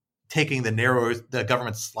like taking the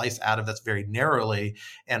government slice out of this very narrowly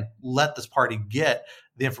and let this party get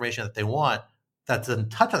the information that they want that doesn't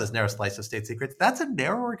touch on this narrow slice of state secrets. That's a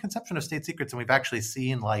narrower conception of state secrets than we've actually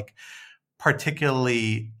seen like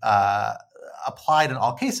particularly applied in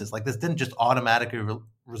all cases. Like this didn't just automatically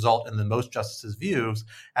result in the most justices' views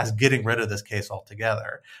as getting rid of this case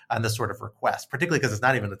altogether and this sort of request, particularly because it's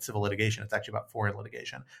not even a civil litigation. It's actually about foreign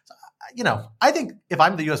litigation. So, I think if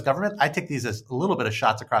I'm the U.S. government, I take these as a little bit of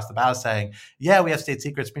shots across the bow saying, yeah, we have state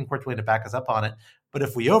secrets. Supreme Court's willing to back us up on it. But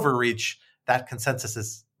if we overreach, that consensus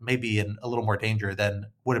is maybe in a little more danger than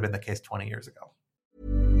would have been the case 20 years ago.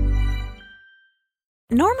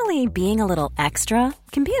 Normally, being a little extra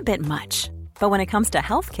can be a bit much. But when it comes to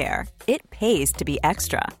healthcare, it pays to be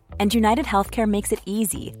extra. And United Healthcare makes it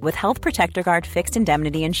easy with Health Protector Guard fixed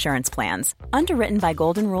indemnity insurance plans. Underwritten by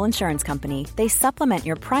Golden Rule Insurance Company, they supplement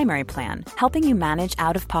your primary plan, helping you manage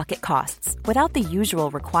out-of-pocket costs without the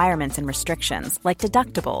usual requirements and restrictions like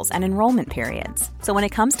deductibles and enrollment periods. So when it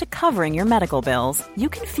comes to covering your medical bills, you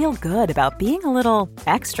can feel good about being a little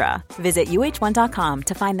extra. Visit UH1.com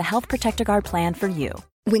to find the Health Protector Guard plan for you.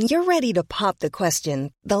 When you're ready to pop the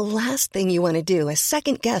question, the last thing you want to do is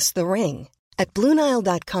second-guess the ring. At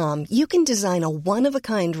BlueNile.com, you can design a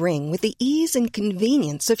one-of-a-kind ring with the ease and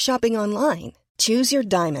convenience of shopping online. Choose your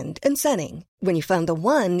diamond and setting. When you find the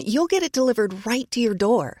one, you'll get it delivered right to your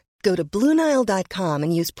door. Go to BlueNile.com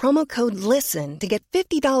and use promo code LISTEN to get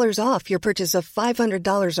 $50 off your purchase of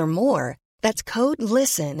 $500 or more. That's code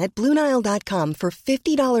LISTEN at BlueNile.com for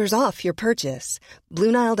 $50 off your purchase.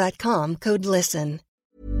 BlueNile.com, code LISTEN.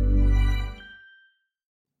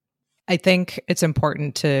 I think it's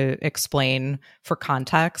important to explain for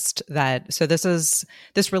context that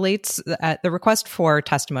this relates the request for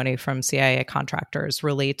testimony from CIA contractors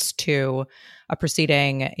relates to a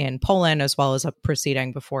proceeding in Poland as well as a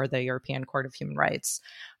proceeding before the European Court of Human Rights.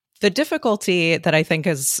 The difficulty that I think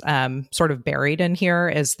is sort of buried in here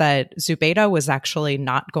is that Zubaydah was actually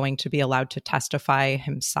not going to be allowed to testify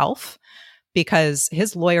himself because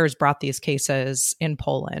his lawyers brought these cases in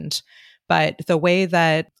Poland. But the way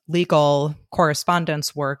that legal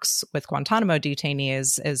correspondence works with Guantanamo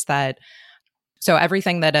detainees is that so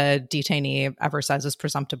everything that a detainee ever says is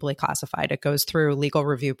presumptively classified. It goes through legal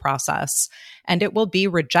review process, and it will be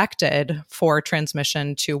rejected for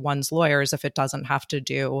transmission to one's lawyers if it doesn't have to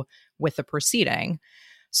do with the proceeding.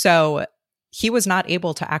 So he was not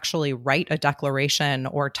able to actually write a declaration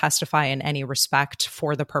or testify in any respect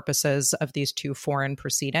for the purposes of these two foreign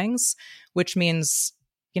proceedings, which means,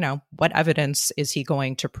 what evidence is he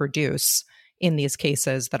going to produce in these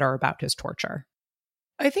cases that are about his torture?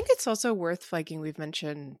 I think it's also worth flagging, we've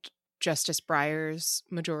mentioned Justice Breyer's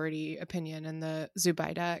majority opinion in the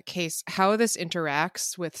Zubaydah case, how this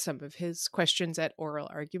interacts with some of his questions at oral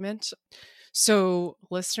argument. So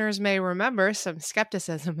listeners may remember some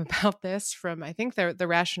skepticism about this from, I think, the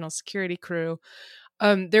Rational Security crew.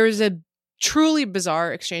 There was a truly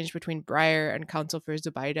bizarre exchange between Breyer and counsel for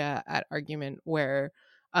Zubaydah at argument where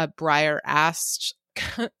Breyer asked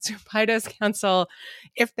Zubaydah's counsel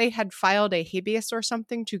if they had filed a habeas or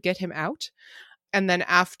something to get him out. And then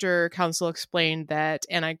after counsel explained that,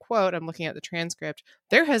 and I quote, I'm looking at the transcript,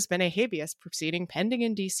 there has been a habeas proceeding pending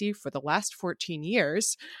in DC for the last 14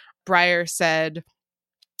 years. Breyer said,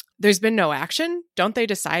 there's been no action. Don't they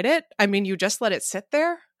decide it? I mean, you just let it sit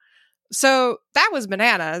there. So that was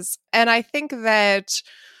bananas. And I think that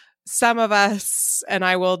some of us, and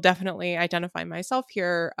I will definitely identify myself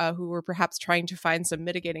here, who were perhaps trying to find some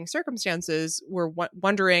mitigating circumstances, were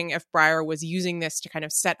wondering if Breyer was using this to kind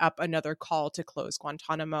of set up another call to close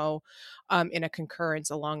Guantanamo in a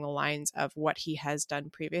concurrence along the lines of what he has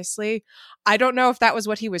done previously. I don't know if that was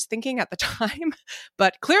what he was thinking at the time,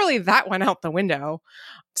 but clearly that went out the window.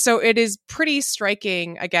 So it is pretty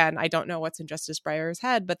striking. Again, I don't know what's in Justice Breyer's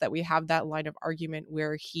head, but that we have that line of argument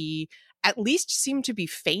where he at least seemed to be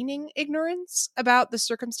feigning ignorance about the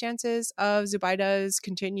circumstances of Zubaydah's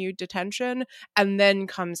continued detention, and then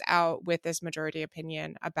comes out with this majority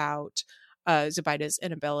opinion about Zubaydah's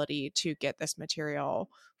inability to get this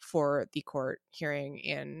material for the court hearing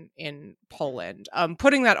in Poland.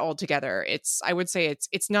 Putting that all together, I would say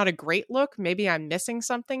it's not a great look. Maybe I'm missing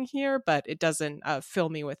something here, but it doesn't fill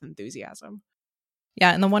me with enthusiasm.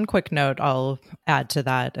 Yeah, and the one quick note I'll add to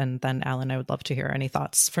that, and then Alan, I would love to hear any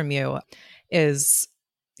thoughts from you, is,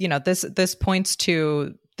 this points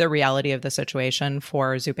to the reality of the situation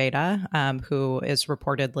for Zubaydah, who is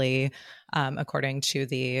reportedly, according to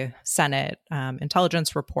the Senate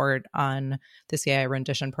intelligence report on the CIA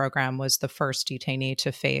rendition program, was the first detainee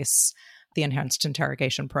to face the enhanced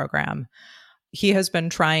interrogation program. He has been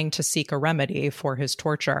trying to seek a remedy for his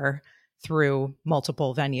torture through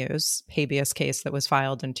multiple venues: habeas case that was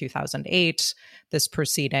filed in 2008, this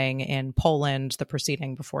proceeding in Poland, the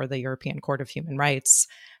proceeding before the European Court of Human Rights,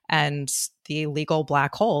 and the legal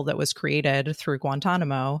black hole that was created through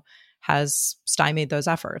Guantanamo has stymied those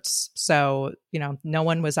efforts. So, no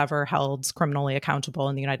one was ever held criminally accountable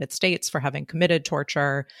in the United States for having committed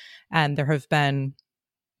torture, and there have been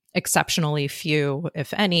exceptionally few,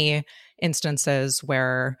 if any, instances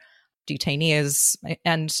where detainees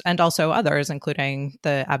and also others, including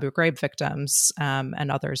the Abu Ghraib victims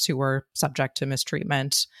and others who were subject to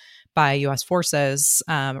mistreatment by U.S. forces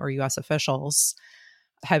or U.S. officials,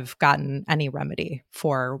 have gotten any remedy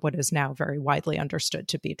for what is now very widely understood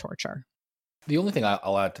to be torture. The only thing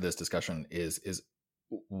I'll add to this discussion is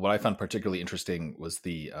what I found particularly interesting was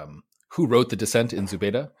the who wrote the dissent in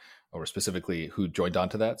Zubaydah, or specifically who joined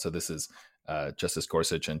onto that. So this is Justice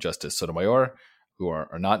Gorsuch and Justice Sotomayor, who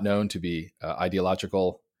are not known to be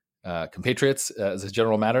ideological compatriots as a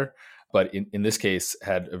general matter, but in this case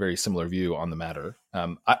had a very similar view on the matter.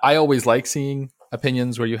 I always like seeing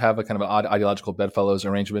opinions where you have a kind of an odd ideological bedfellows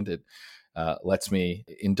arrangement. It lets me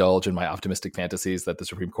indulge in my optimistic fantasies that the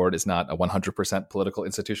Supreme Court is not a 100% political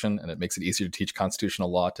institution, and it makes it easier to teach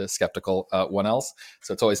constitutional law to skeptical one else.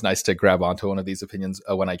 So it's always nice to grab onto one of these opinions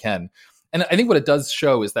when I can. And I think what it does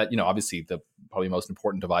show is that, obviously the probably most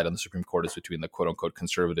important divide on the Supreme Court is between the quote unquote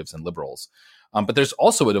conservatives and liberals. But there's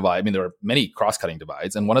also a divide. I mean, there are many cross-cutting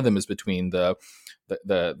divides, and one of them is between the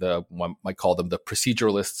one might call them the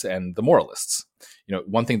proceduralists and the moralists.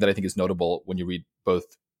 One thing that I think is notable when you read both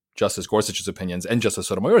Justice Gorsuch's opinions and Justice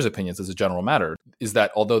Sotomayor's opinions as a general matter is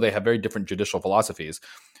that although they have very different judicial philosophies,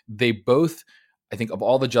 they both, I think, of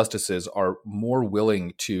all the justices, are more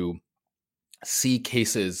willing to see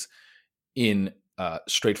cases in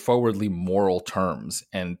straightforwardly moral terms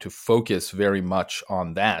and to focus very much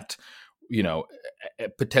on that,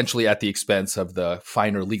 potentially at the expense of the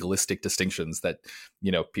finer legalistic distinctions that,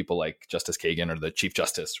 people like Justice Kagan or the Chief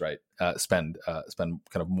Justice, right, spend kind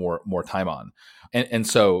of more time on. And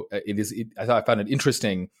so I found it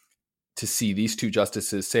interesting to see these two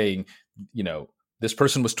justices saying, this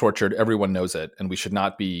person was tortured, everyone knows it, and we should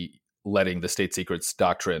not be letting the state secrets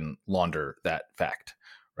doctrine launder that fact.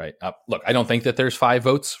 Right. Look, I don't think that there's 5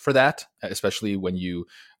 votes for that, especially when you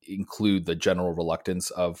include the general reluctance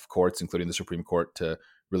of courts, including the Supreme Court, to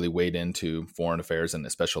really wade into foreign affairs and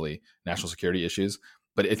especially national security issues.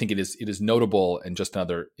 But I think it is notable and just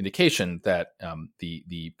another indication that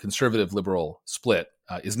the conservative liberal split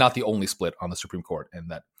is not the only split on the Supreme Court, and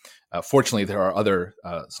that fortunately there are other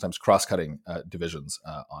sometimes cross-cutting divisions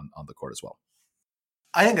on the court as well.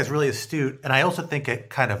 I think it's really astute. And I also think it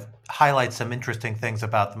kind of highlights some interesting things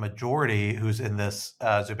about the majority who's in this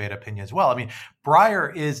Zubaydah opinion as well. I mean,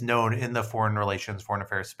 Breyer is known in the foreign relations, foreign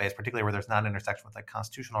affairs space, particularly where there's not an intersection with like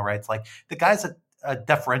constitutional rights. Like the guy's a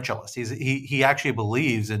deferentialist. He actually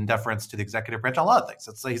believes in deference to the executive branch on a lot of things.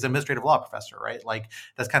 He's an administrative law professor, right? Like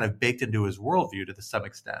that's kind of baked into his worldview to some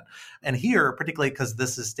extent. And here, particularly because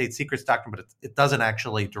this is state secrets doctrine, but it doesn't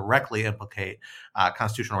actually directly implicate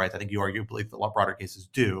constitutional rights. I think you arguably the broader cases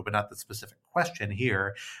do, but not the specific question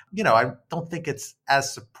here. I don't think it's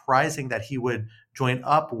as surprising that he would join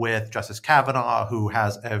up with Justice Kavanaugh, who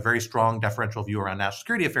has a very strong deferential view around national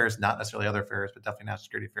security affairs, not necessarily other affairs, but definitely national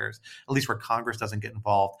security affairs, at least where Congress doesn't get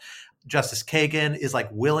involved. Justice Kagan is like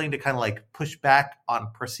willing to kind of like push back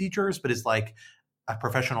on procedures, but is like a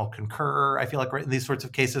professional concurrer, I feel like, right in these sorts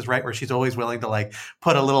of cases, right, where she's always willing to like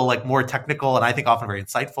put a little like more technical and I think often very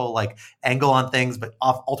insightful like angle on things, but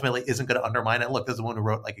ultimately isn't going to undermine it. Look, there's the one who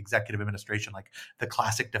wrote like executive administration, like the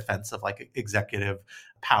classic defense of like executive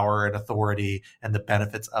power and authority and the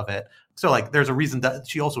benefits of it. So like there's a reason that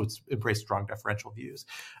she also embraced strong deferential views.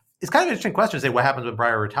 It's kind of an interesting question to say what happens when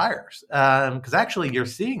Breyer retires, because actually you're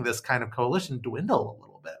seeing this kind of coalition dwindle a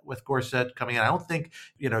little bit with Gorsuch coming in. I don't think,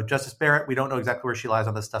 Justice Barrett, we don't know exactly where she lies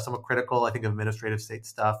on this stuff. Somewhat critical, I think, of administrative state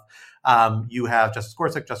stuff. You have Justice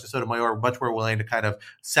Gorsuch, Justice Sotomayor, much more willing to kind of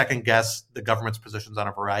second guess the government's positions on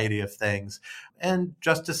a variety of things. And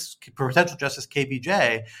potential Justice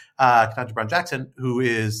KBJ, Ketanji Brown Jackson, who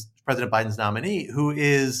is President Biden's nominee, who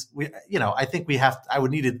is, I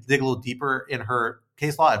would need to dig a little deeper in her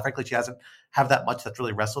case law. And frankly, she hasn't have that much that's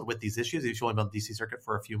really wrestled with these issues. She's only been on the DC circuit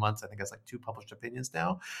for a few months. I think has like 2 published opinions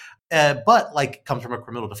now. But like comes from a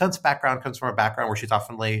criminal defense background, comes from a background where she's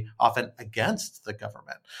often against the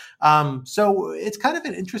government. So it's kind of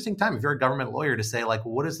an interesting time if you're a government lawyer to say like,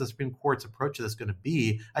 what is the Supreme Court's approach to this going to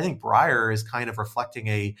be? I think Breyer is kind of reflecting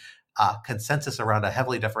a consensus around a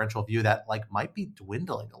heavily deferential view that like might be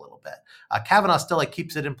dwindling a little bit. Kavanaugh still like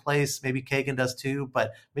keeps it in place. Maybe Kagan does too,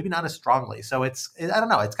 but maybe not as strongly. So I don't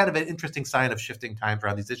know. It's kind of an interesting sign of shifting times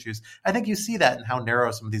around these issues. I think you see that in how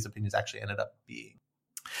narrow some of these opinions actually ended up being.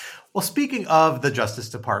 Well, speaking of the Justice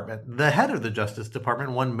Department, the head of the Justice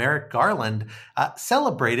Department, one Merrick Garland,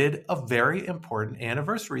 celebrated a very important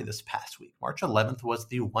anniversary this past week. March 11th was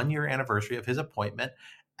the 1-year anniversary of his appointment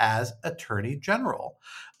as Attorney General.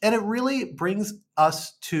 And it really brings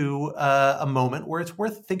us to a moment where it's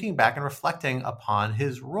worth thinking back and reflecting upon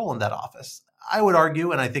his role in that office. I would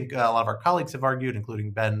argue, and I think a lot of our colleagues have argued,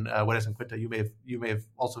 including Ben Wittes and Quinta, you may have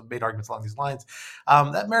also made arguments along these lines,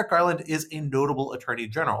 that Merrick Garland is a notable attorney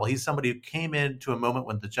general. He's somebody who came into a moment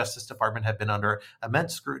when the Justice Department had been under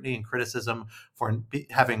immense scrutiny and criticism for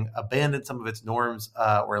having abandoned some of its norms,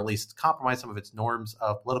 or at least compromised some of its norms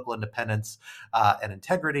of political independence and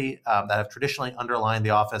integrity that have traditionally underlined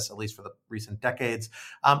the office, at least for the recent decades.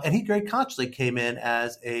 And he very consciously came in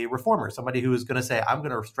as a reformer, somebody who was going to say, I'm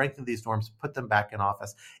going to strengthen these norms, put them back in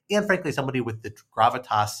office, and frankly, somebody with the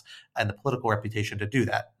gravitas and the political reputation to do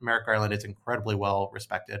that. Merrick Garland is incredibly well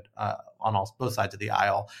respected on both sides of the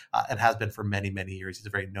aisle and has been for many, many years. He's a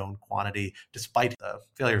very known quantity. Despite the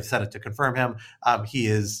failure of the Senate to confirm him, he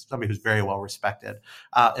is somebody who's very well respected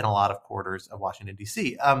in a lot of quarters of Washington,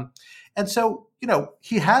 D.C. And so,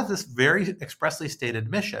 he has this very expressly stated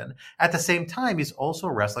mission. At the same time, he's also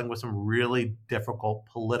wrestling with some really difficult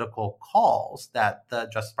political calls that the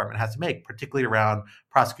Justice Department has to make, particularly around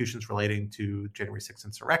prosecutions relating to January 6th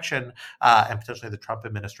insurrection and potentially the Trump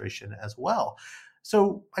administration as well.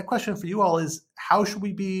 So my question for you all is, how should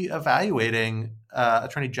we be evaluating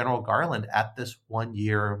Attorney General Garland at this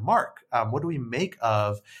 1-year mark? What do we make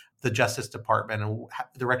of the Justice Department and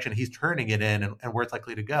the direction he's turning it in and where it's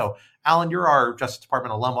likely to go? Alan, you're our Justice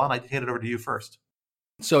Department alum. I'll hand it over to you first.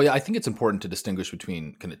 So yeah, I think it's important to distinguish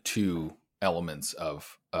between kind of 2 elements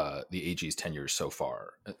of the AG's tenure so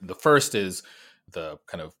far. The first is the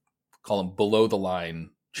kind of, call them below the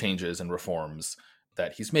line changes and reforms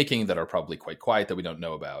that he's making that are probably quite quiet that we don't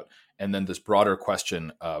know about. And then this broader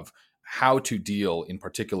question of how to deal in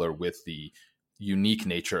particular with the unique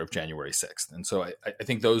nature of January 6th. And so I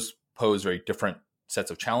think those pose very different sets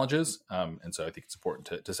of challenges. And so I think it's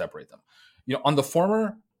important to separate them. On the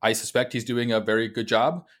former, I suspect he's doing a very good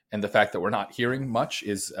job. And the fact that we're not hearing much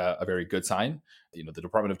is a very good sign. The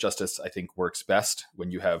Department of Justice, I think, works best when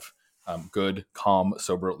you have good, calm,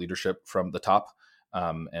 sober leadership from the top.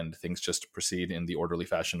 And things just proceed in the orderly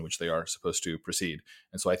fashion which they are supposed to proceed.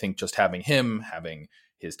 And so I think just having him, having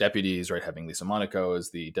his deputies, right, having Lisa Monaco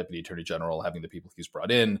as the Deputy Attorney General, having the people he's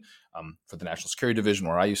brought in for the National Security Division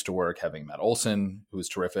where I used to work, having Matt Olson, who is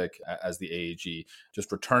terrific, as the AAG,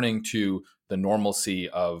 just returning to the normalcy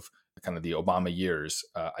of kind of the Obama years,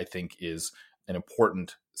 I think is an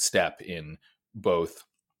important step in both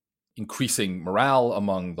increasing morale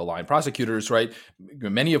among the line prosecutors, right?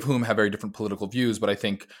 Many of whom have very different political views, but I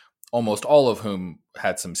think almost all of whom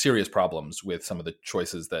had some serious problems with some of the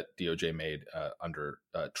choices that DOJ made under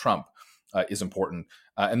Trump is important.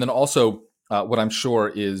 And then also what I'm sure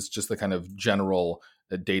is just the kind of general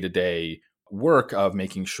day-to-day work of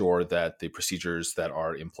making sure that the procedures that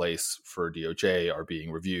are in place for DOJ are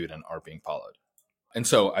being reviewed and are being followed. And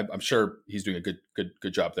so I'm sure he's doing a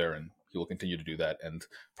good job there, and he will continue to do that. And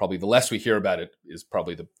probably the less we hear about it is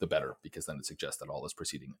probably the better, because then it suggests that all is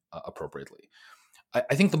proceeding appropriately.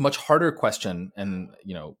 I think the much harder question, and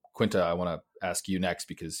Quinta, I want to ask you next,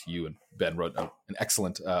 because you and Ben wrote an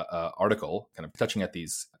excellent article kind of touching at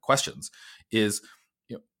these questions, is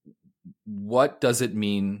what does it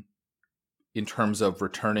mean in terms of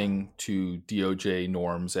returning to DOJ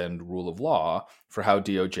norms and rule of law for how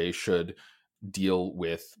DOJ should deal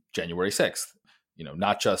with January 6th?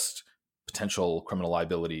 Not just potential criminal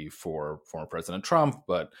liability for former President Trump,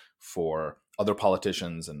 but for other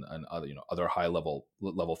politicians and other high level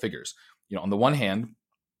figures. On the one hand,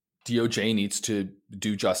 DOJ needs to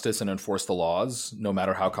do justice and enforce the laws, no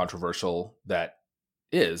matter how controversial that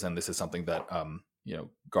is. And this is something that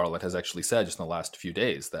Garland has actually said just in the last few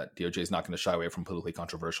days, that DOJ is not going to shy away from politically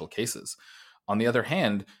controversial cases. On the other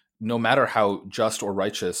hand, no matter how just or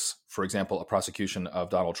righteous, for example, a prosecution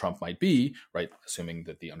of Donald Trump might be, right, assuming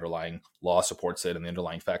that the underlying law supports it and the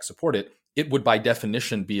underlying facts support it, it would by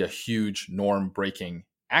definition be a huge norm-breaking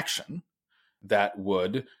action that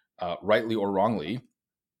would, rightly or wrongly,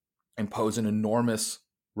 impose an enormous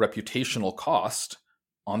reputational cost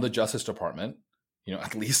on the Justice Department,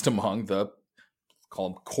 at least among the call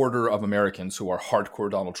them quarter of Americans who are hardcore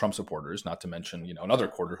Donald Trump supporters, not to mention, another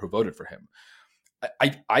quarter who voted for him.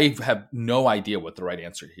 I have no idea what the right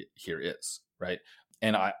answer here is, right?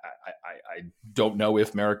 And I don't know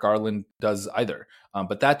if Merrick Garland does either.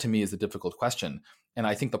 But that to me is a difficult question. And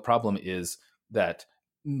I think the problem is that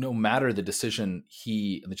no matter the decision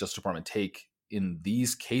he and the Justice Department take in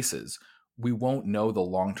these cases, we won't know the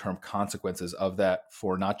long-term consequences of that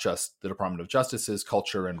for not just the Department of Justice's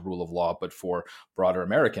culture and rule of law, but for broader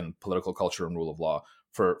American political culture and rule of law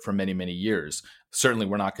for many, many years. Certainly,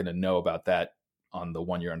 we're not going to know about that on the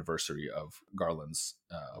one-year anniversary of Garland's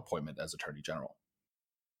appointment as Attorney General.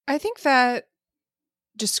 I think that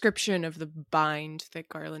description of the bind that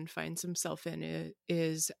Garland finds himself in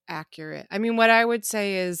is accurate. I mean, what I would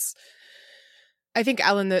say is, I think,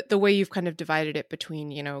 Alan, the way you've kind of divided it between,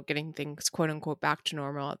 getting things quote unquote back to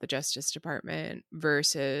normal at the Justice Department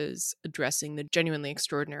versus addressing the genuinely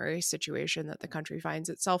extraordinary situation that the country finds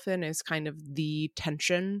itself in is kind of the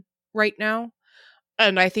tension right now.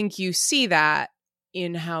 And I think you see that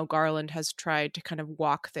in how Garland has tried to kind of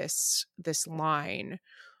walk this line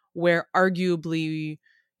where arguably,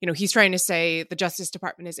 he's trying to say the Justice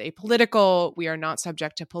Department is apolitical. We are not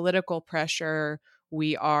subject to political pressure.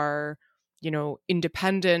 We are,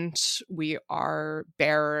 independent. We are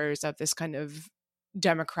bearers of this kind of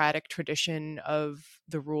democratic tradition of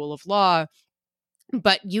the rule of law.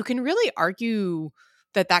 But you can really argue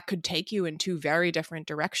that could take you in two very different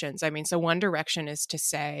directions. I mean, so one direction is to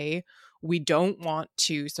say we don't want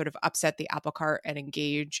to sort of upset the apple cart and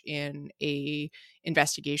engage in a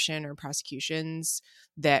investigation or prosecutions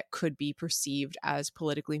that could be perceived as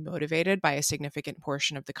politically motivated by a significant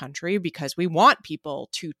portion of the country, because we want people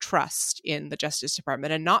to trust in the Justice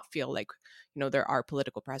Department and not feel like, there are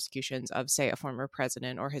political prosecutions of, say, a former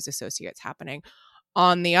president or his associates happening.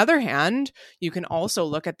 On the other hand, you can also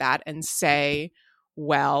look at that and say,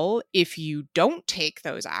 well, if you don't take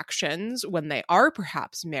those actions when they are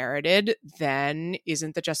perhaps merited, then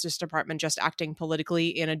isn't the Justice Department just acting politically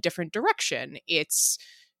in a different direction? It's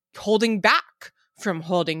holding back from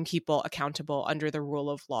holding people accountable under the rule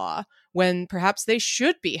of law when perhaps they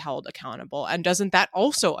should be held accountable. And doesn't that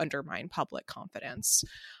also undermine public confidence?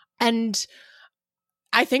 And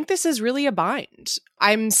I think this is really a bind.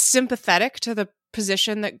 I'm sympathetic to the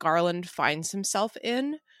position that Garland finds himself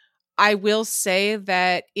in. I will say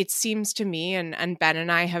that it seems to me, and Ben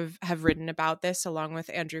and I have written about this along with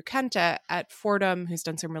Andrew Kenta at Fordham, who's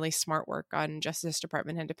done some really smart work on Justice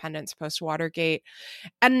Department independence post-Watergate.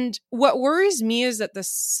 And what worries me is that the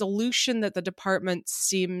solution that the department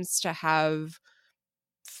seems to have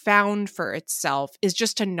found for itself is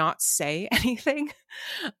just to not say anything.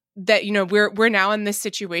 that, you know, we're now in this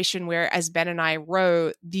situation where, as Ben and I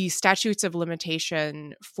wrote, the statutes of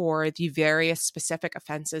limitation for the various specific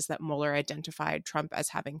offenses that Mueller identified Trump as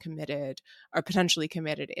having committed or potentially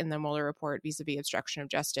committed in the Mueller report vis-a-vis obstruction of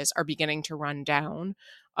justice are beginning to run down.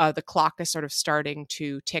 The clock is sort of starting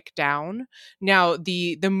to tick down. Now,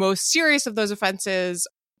 the most serious of those offenses,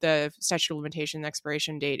 the statute of limitation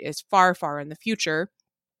expiration date is far, far in the future.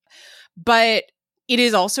 But it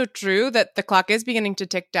is also true that the clock is beginning to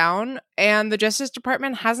tick down, and the Justice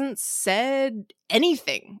Department hasn't said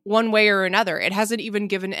anything one way or another. It hasn't even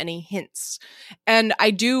given any hints. And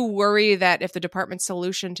I do worry that if the department's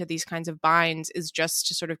solution to these kinds of binds is just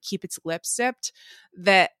to sort of keep its lips zipped,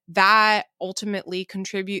 that ultimately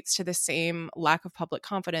contributes to the same lack of public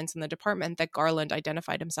confidence in the department that Garland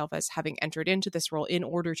identified himself as having entered into this role in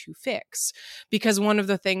order to fix. Because one of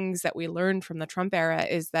the things that we learned from the Trump era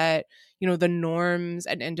is that, you know, the norms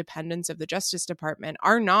and independence of the Justice Department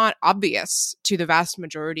are not obvious to the vast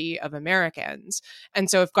majority of Americans. And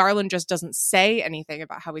so if Garland just doesn't say anything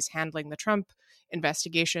about how he's handling the Trump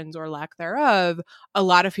investigations or lack thereof, a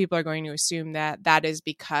lot of people are going to assume that that is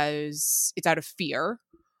because it's out of fear,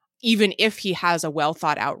 even if he has a well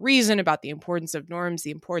thought out reason about the importance of norms, the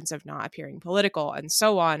importance of not appearing political, and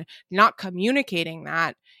so on. Not communicating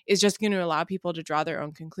that is just going to allow people to draw their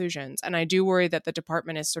own conclusions. And I do worry that the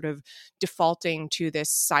department is sort of defaulting to this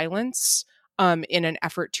silence in an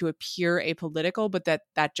effort to appear apolitical, but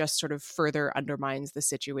that just sort of further undermines the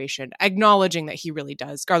situation, acknowledging that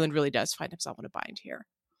Garland really does find himself in a bind here.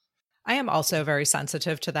 I am also very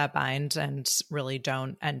sensitive to that bind and really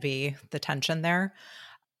don't envy the tension there.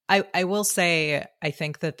 I will say, I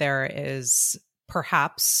think that there is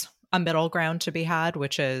perhaps a middle ground to be had,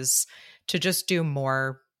 which is to just do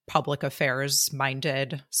more public affairs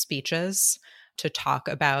minded speeches to talk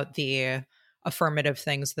about the affirmative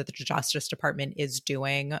things that the Justice Department is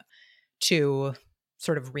doing to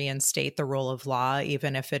sort of reinstate the rule of law,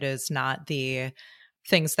 even if it is not the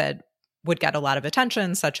things that would get a lot of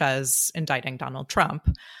attention, such as indicting Donald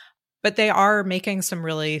Trump. But they are making some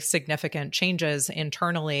really significant changes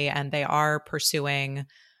internally, and they are pursuing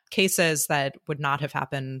cases that would not have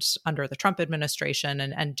happened under the Trump administration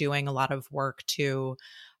and doing a lot of work to,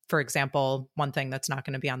 for example, one thing that's not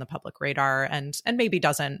going to be on the public radar and maybe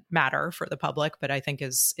doesn't matter for the public, but I think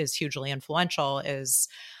is hugely influential is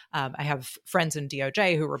I have friends in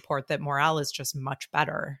DOJ who report that morale is just much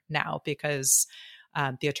better now because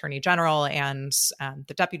the Attorney General and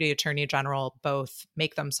the Deputy Attorney General both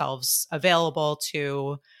make themselves available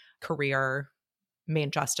to career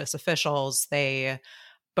Main Justice officials. They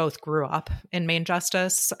both grew up in Main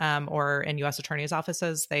Justice or in U.S. attorneys'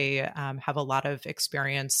 offices. They have a lot of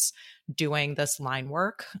experience doing this line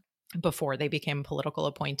work before they became political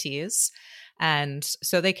appointees. And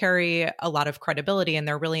so they carry a lot of credibility, and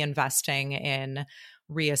they're really investing in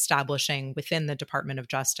reestablishing within the Department of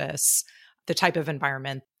Justice the type of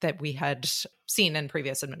environment that we had seen in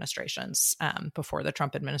previous administrations before the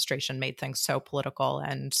Trump administration made things so political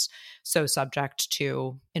and so subject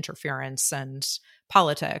to interference and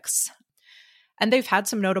politics. And they've had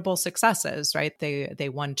some notable successes, right? They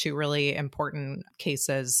won two really important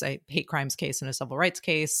cases, a hate crimes case and a civil rights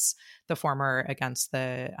case, the former against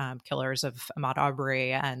the killers of Ahmaud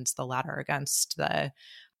Arbery and the latter against the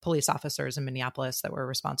police officers in Minneapolis that were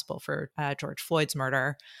responsible for George Floyd's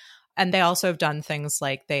murder. And they also have done things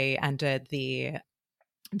like they ended the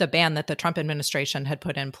ban that the Trump administration had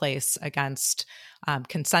put in place against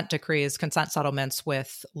consent decrees, consent settlements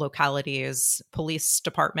with localities, police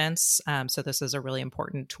departments. So this is a really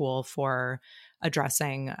important tool for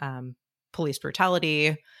addressing police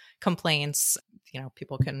brutality complaints. You know,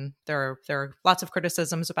 people can, there are lots of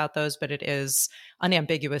criticisms about those, but it is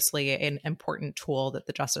unambiguously an important tool that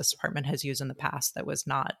the Justice Department has used in the past that was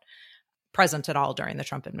not present at all during the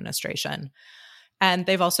Trump administration. And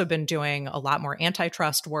they've also been doing a lot more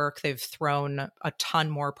antitrust work. They've thrown a ton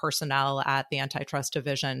more personnel at the antitrust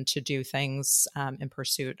division to do things in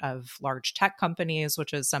pursuit of large tech companies,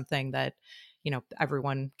 which is something that, you know,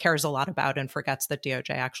 everyone cares a lot about and forgets that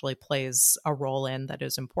DOJ actually plays a role in that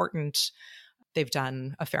is important. They've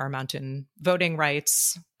done a fair amount in voting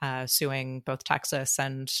rights, suing both Texas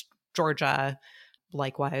and Georgia.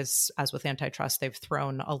 Likewise, as with antitrust, they've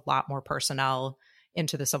thrown a lot more personnel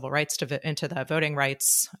into the civil rights, into the voting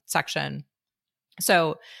rights section.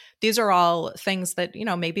 So these are all things that, you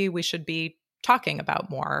know, maybe we should be talking about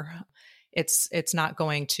more. It's not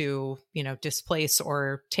going to, you know, displace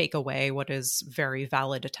or take away what is very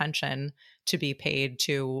valid attention to be paid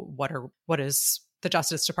to what is the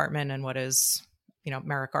Justice Department and what is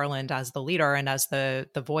Merrick Garland as the leader and as the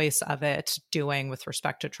voice of it doing with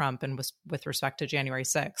respect to Trump and with respect to January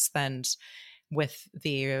 6th, and with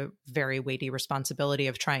the very weighty responsibility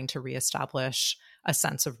of trying to reestablish a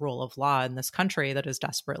sense of rule of law in this country that is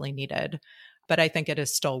desperately needed. But I think it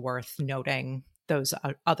is still worth noting those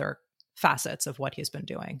other facets of what he's been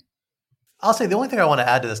doing. I'll say the only thing I want to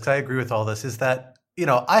add to this, because I agree with all this, is that,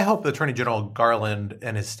 I hope Attorney General Garland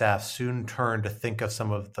and his staff soon turn to think of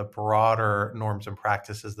some of the broader norms and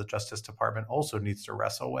practices the Justice Department also needs to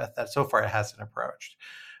wrestle with that so far it hasn't approached,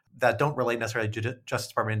 that don't relate necessarily to Justice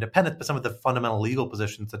Department independence, but some of the fundamental legal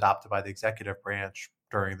positions adopted by the executive branch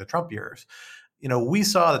during the Trump years. We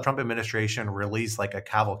saw the Trump administration release like a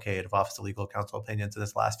cavalcade of Office of Legal Counsel opinions in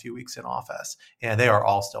this last few weeks in office, and they are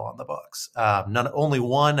all still on the books. Only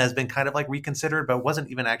one has been kind of like reconsidered, but wasn't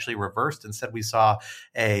even actually reversed. Instead, we saw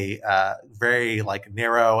a very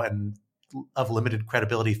narrow and of limited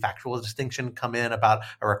credibility factual distinction come in about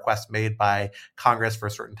a request made by Congress for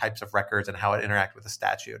certain types of records and how it interact with the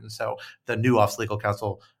statute. And so the new Office of Legal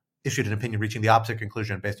Counsel issued an opinion reaching the opposite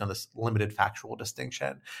conclusion based on this limited factual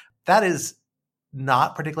distinction. That is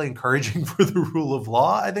not particularly encouraging for the rule of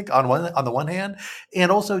law, I think, on the one hand,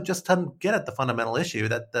 and also just to get at the fundamental issue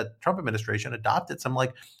that the Trump administration adopted some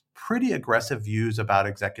pretty aggressive views about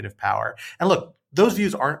executive power. And look, those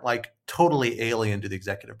views aren't totally alien to the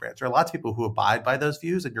executive branch. There are lots of people who abide by those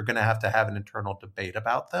views, and you're going to have an internal debate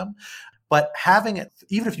about them. But having it,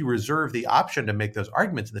 even if you reserve the option to make those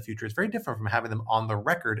arguments in the future, is very different from having them on the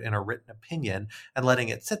record in a written opinion and letting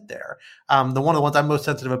it sit there. One of the ones I'm most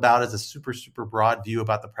sensitive about is a super, super broad view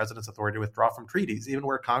about the president's authority to withdraw from treaties, even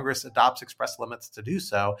where Congress adopts express limits to do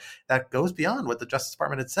so. That goes beyond what the Justice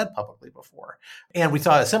Department had said publicly before. And we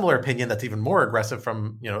saw a similar opinion that's even more aggressive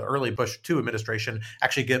from early Bush II administration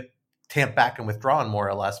actually get tamped back and withdrawn more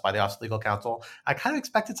or less by the Office of Legal Counsel. I kind of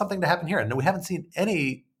expected something to happen here. And we haven't seen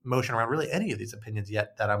any motion around really any of these opinions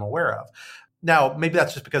yet that I'm aware of. Now, maybe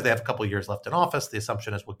that's just because they have a couple of years left in office. The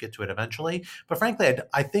assumption is we'll get to it eventually. But frankly,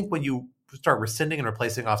 I think when you start rescinding and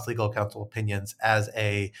replacing Office of Legal Counsel opinions as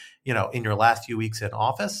in your last few weeks in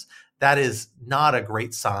office, that is not a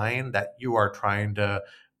great sign that you are trying to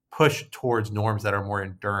push towards norms that are more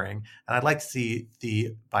enduring. And I'd like to see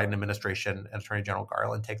the Biden administration and Attorney General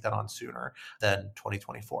Garland take that on sooner than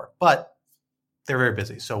 2024. But they're very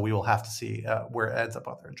busy, so we will have to see where it ends up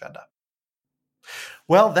on their agenda.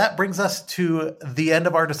 Well, that brings us to the end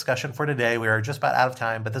of our discussion for today. We are just about out of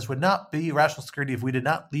time, but this would not be Rational Security if we did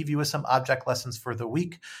not leave you with some object lessons for the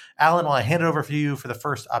week. Alan, will I hand it over for you for the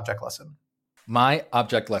first object lesson? My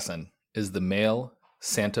object lesson is the male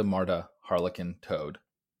Santa Marta harlequin toad,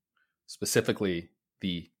 specifically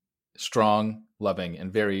the strong, loving,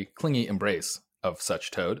 and very clingy embrace of such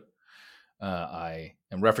toad. I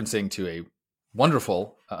am referencing to a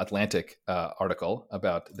wonderful Atlantic article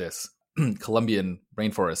about this Colombian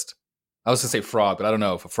rainforest. I was going to say frog, but I don't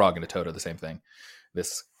know if a frog and a toad are the same thing.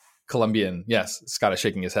 This Colombian, yes, Scott is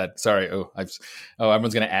shaking his head. Sorry.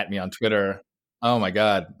 Everyone's going to at me on Twitter. Oh my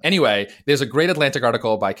God. Anyway, there's a great Atlantic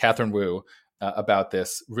article by Catherine Wu about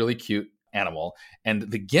this really cute animal.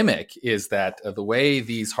 And the gimmick is that the way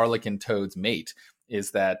these harlequin toads mate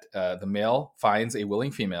is that the male finds a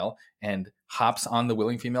willing female and hops on the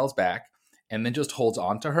willing female's back and then just holds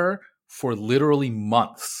on to her for literally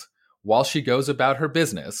months while she goes about her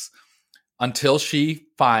business until she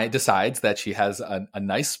decides that she has a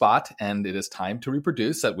nice spot and it is time to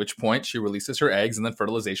reproduce, at which point she releases her eggs and then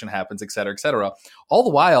fertilization happens, et cetera, et cetera. All the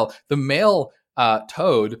while, the male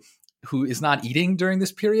toad, who is not eating during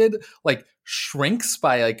this period, shrinks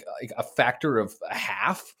by a factor of a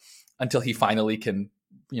half until he finally can,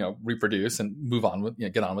 reproduce and move on with,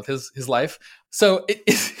 get on with his life. So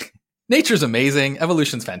nature's amazing.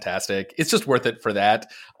 Evolution's fantastic. It's just worth it for that.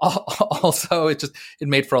 Also, it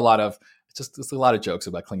made for a lot of jokes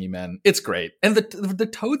about clingy men. It's great. And the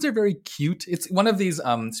toads are very cute. It's one of these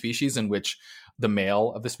species in which the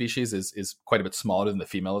male of the species is quite a bit smaller than the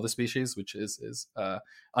female of the species, which is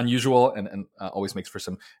unusual and always makes for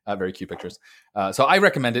some very cute pictures. So I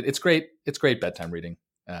recommend it. It's great. It's great bedtime reading,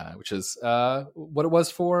 which is what it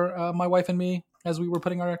was for my wife and me as we were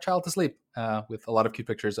putting our child to sleep, with a lot of cute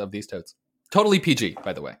pictures of these toads. Totally PG,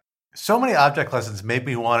 by the way. So many object lessons made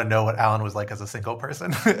me want to know what Alan was like as a single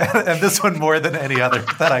person. And this one more than any other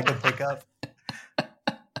that I can think of.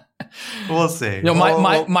 We'll see.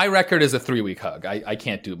 My record is a 3-week hug. I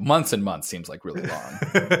can't do months and months. Seems like really long.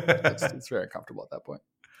 It's very uncomfortable at that point.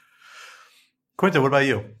 Quinta, what about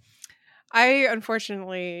you? I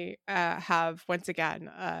unfortunately have, once again,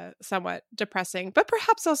 a somewhat depressing, but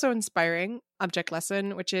perhaps also inspiring object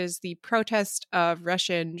lesson, which is the protest of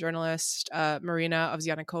Russian journalist Marina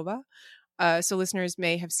Ovsyannikova So listeners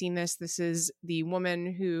may have seen this. This is the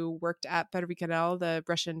woman who worked at Первый канал, the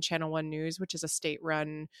Russian Channel 1 News, which is a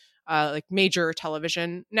state-run major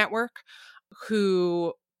television network,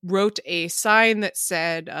 who wrote a sign that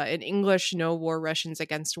said in English, "No war, Russians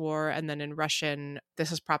against war," and then in Russian,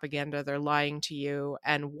 "This is propaganda, they're lying to you,"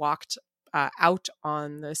 and walked out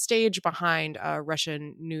on the stage behind a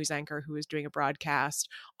Russian news anchor who was doing a broadcast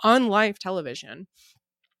on live television,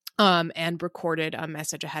 and recorded a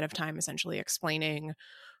message ahead of time, essentially explaining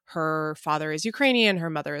her father is Ukrainian, her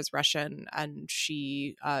mother is Russian, and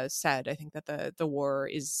she said, I think, that the war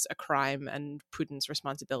is a crime and Putin's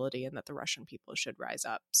responsibility, and that the Russian people should rise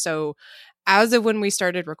up. So as of when we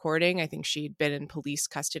started recording, I think she'd been in police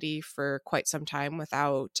custody for quite some time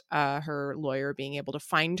without her lawyer being able to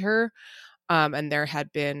find her. And there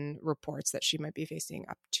had been reports that she might be facing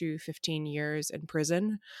up to 15 years in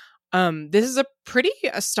prison. This is a pretty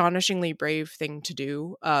astonishingly brave thing to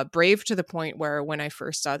do. Brave to the point where when I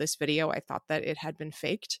first saw this video, I thought that it had been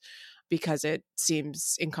faked, because it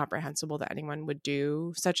seems incomprehensible that anyone would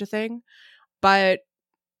do such a thing. But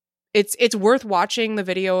it's worth watching the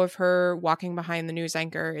video of her walking behind the news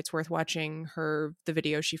anchor. It's worth watching the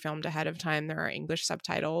video she filmed ahead of time. There are English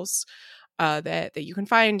subtitles that you can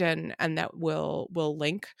find and that we'll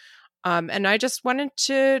link. And I just wanted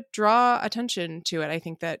to draw attention to it. I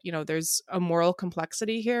think that, there's a moral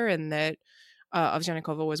complexity here, and that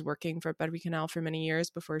Ovsyannikova was working for Первый канал for many years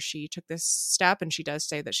before she took this step. And she does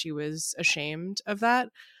say that she was ashamed of that.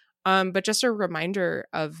 But just a reminder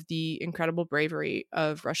of the incredible bravery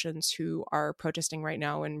of Russians who are protesting right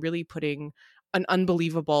now and really putting an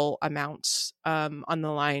unbelievable amount on the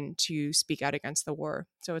line to speak out against the war.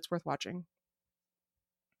 So it's worth watching.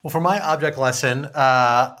 Well, for my object lesson,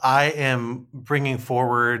 I am bringing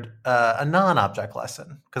forward a non-object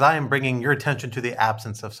lesson, because I am bringing your attention to the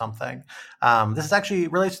absence of something. This actually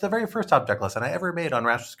relates to the very first object lesson I ever made on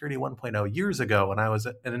National Security 1.0 years ago when I was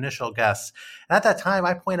an initial guest. And at that time,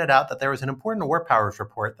 I pointed out that there was an important war powers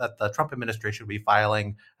report that the Trump administration would be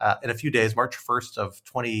filing in a few days, March 1st of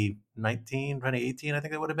 2018, I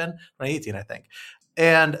think it would have been. 2018, I think.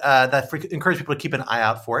 And that encouraged people to keep an eye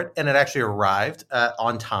out for it. And it actually arrived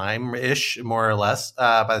on time-ish, more or less,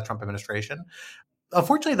 by the Trump administration.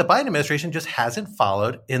 Unfortunately, the Biden administration just hasn't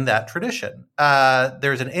followed in that tradition.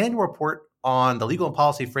 There's an annual report on the legal and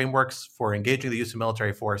policy frameworks for engaging the use of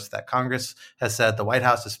military force that Congress has said the White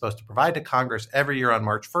House is supposed to provide to Congress every year on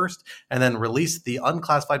March 1st, and then release the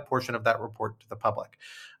unclassified portion of that report to the public.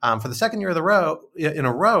 For the second year in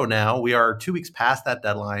a row now, we are 2 weeks past that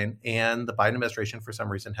deadline, and the Biden administration, for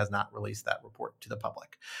some reason, has not released that report to the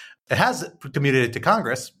public. It has communicated it to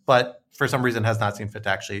Congress, but for some reason has not seen fit to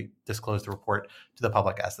actually disclose the report to the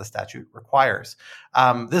public as the statute requires.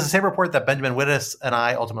 This is the same report that Benjamin Wittes and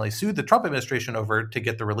I ultimately sued the Trump administration over to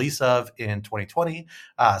get the release of in 2020.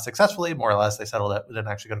 Successfully, more or less, they settled it. We didn't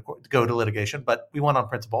actually go to litigation, but we won on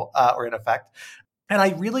principle, or in effect. And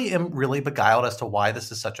I really am beguiled as to why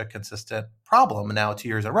this is such a consistent problem now 2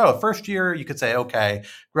 years in a row. First year, you could say, okay,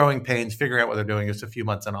 growing pains, figuring out what they're doing, just a few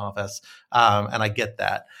months in office. And I get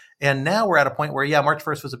that. And now we're at a point where, March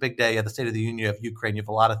 1st was a big day at the State of the Union of Ukraine. You have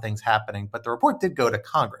a lot of things happening, but the report did go to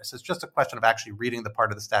Congress. It's just a question of actually reading the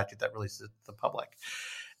part of the statute that releases it to the public.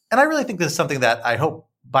 And I really think this is something that I hope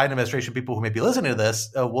Biden administration people who may be listening to this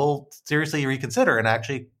will seriously reconsider and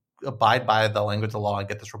actually abide by the language of the law and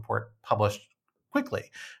get this report published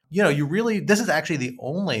quickly. This is actually the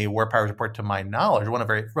only war powers report, to my knowledge, one of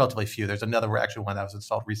relatively few. There's another one that was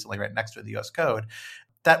installed recently right next to the U.S. Code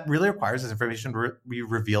that really requires this information to be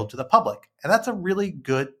revealed to the public. And that's a really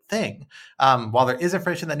good thing. While there is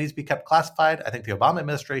information that needs to be kept classified, I think the Obama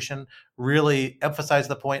administration really emphasized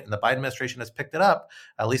the point, and the Biden administration has picked it up,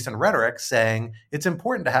 at least in rhetoric, saying it's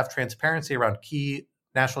important to have transparency around key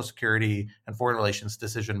national security and foreign relations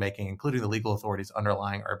decision-making, including the legal authorities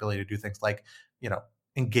underlying our ability to do things like,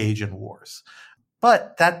 engage in wars.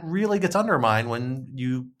 But that really gets undermined when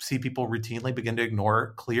you see people routinely begin to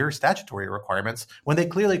ignore clear statutory requirements when they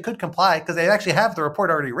clearly could comply because they actually have the report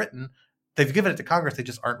already written. They've given it to Congress. They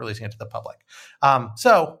just aren't releasing it to the public.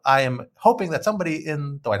 So I am hoping that somebody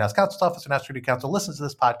in the White House Counsel's Office or National Security Council listens to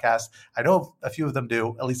this podcast. I know a few of them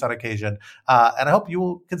do, at least on occasion. And I hope you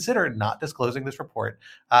will consider not disclosing this report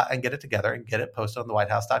and get it together and get it posted on the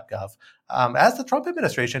whitehouse.gov, as the Trump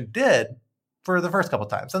administration did for the first couple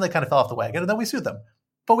of times. Then they kind of fell off the wagon, and then we sued them.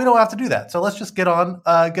 But we don't have to do that. So let's just get on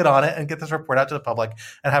it and get this report out to the public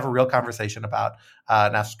and have a real conversation about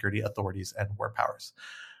national security authorities and war powers.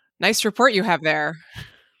 Nice report you have there.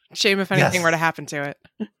 Shame if anything were to happen to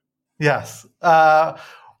it. Yes.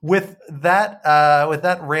 With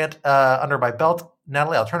that rant under my belt,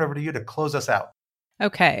 Natalie, I'll turn it over to you to close us out.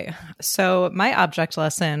 Okay, so my object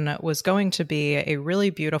lesson was going to be a really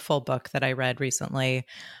beautiful book that I read recently.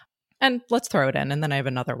 And let's throw it in. And then I have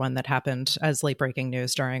another one that happened as late breaking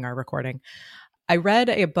news during our recording. I read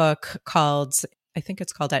a book called, I think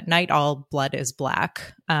it's called At Night All Blood is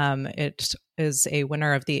Black. It is a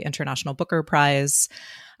winner of the International Booker Prize.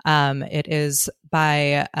 It is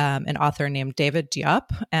by an author named David Diop,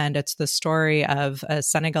 and it's the story of a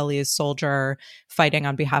Senegalese soldier fighting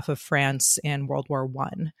on behalf of France in World War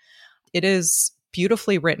I. It is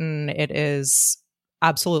beautifully written. It is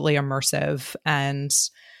absolutely immersive, and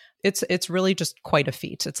it's really just quite a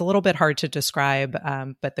feat. It's a little bit hard to describe,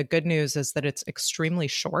 but the good news is that it's extremely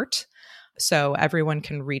short. So everyone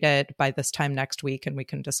can read it by this time next week, and we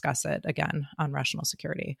can discuss it again on Rational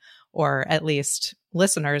Security, or at least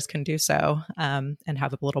listeners can do so and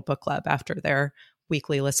have a little book club after their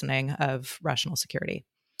weekly listening of Rational Security.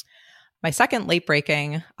 My second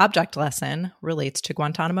late-breaking object lesson relates to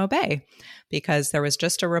Guantanamo Bay, because there was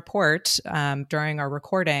just a report during our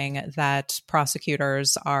recording that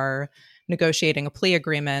prosecutors are negotiating a plea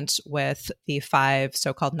agreement with the 5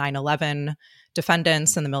 so-called 9/11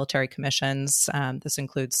 defendants and the military commissions. This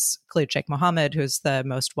includes Khalid Sheikh Mohammed, who's the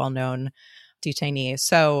most well-known detainee.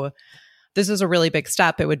 So this is a really big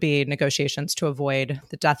step. It would be negotiations to avoid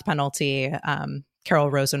the death penalty.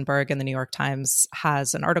 Carol Rosenberg in the New York Times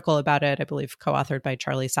has an article about it, I believe co-authored by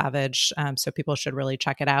Charlie Savage. So people should really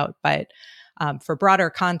check it out. But for broader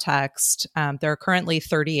context, there are currently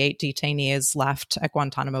 38 detainees left at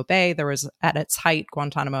Guantanamo Bay. There was, at its height,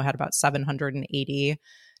 Guantanamo had about 780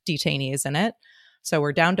 detainees in it. So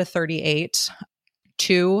we're down to 38.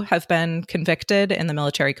 2 have been convicted in the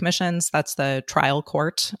military commissions. That's the trial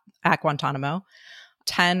court at Guantanamo.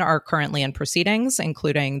 10 are currently in proceedings,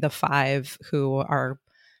 including the 5 who are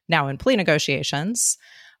now in plea negotiations.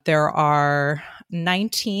 There are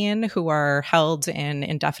 19 who are held in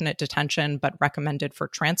indefinite detention but recommended for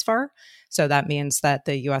transfer. So that means that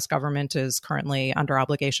the U.S. government is currently under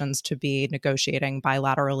obligations to be negotiating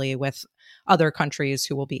bilaterally with other countries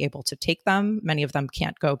who will be able to take them. Many of them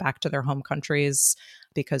can't go back to their home countries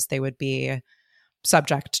because they would be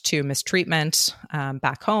subject to mistreatment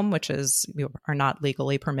back home, which is, we are not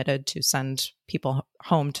legally permitted to send people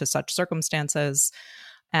home to such circumstances.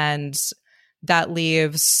 And that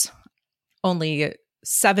leaves only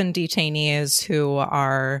 7 detainees who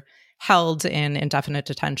are held in indefinite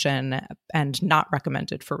detention and not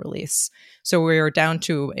recommended for release. So we are down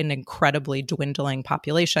to an incredibly dwindling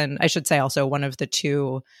population. I should say also one of the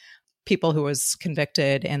 2 people who was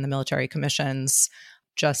convicted in the military commissions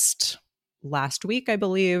just last week, I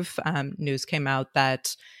believe, news came out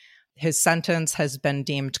that his sentence has been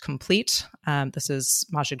deemed complete. This is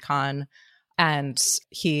Majid Khan. And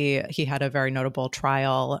he had a very notable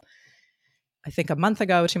trial, I think 2 months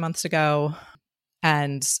ago.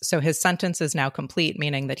 And so his sentence is now complete,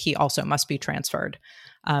 meaning that he also must be transferred.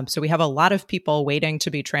 So we have a lot of people waiting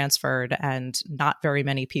to be transferred and not very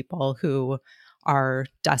many people who are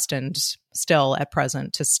destined still at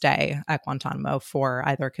present to stay at Guantanamo for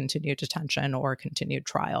either continued detention or continued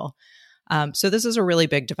trial. So this is a really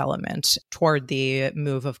big development toward the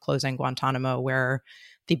move of closing Guantanamo, where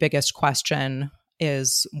the biggest question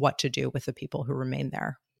is what to do with the people who remain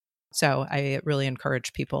there. So I really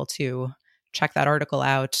encourage people to check that article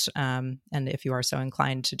out. And if you are so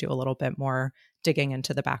inclined, to do a little bit more digging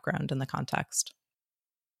into the background and the context.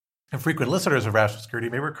 And frequent listeners of Rational Security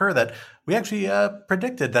may recur that we actually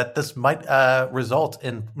predicted that this might result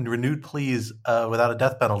in renewed pleas without a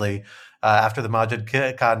death penalty after the Majid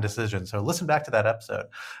Khan decision. So listen back to that episode.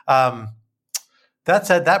 That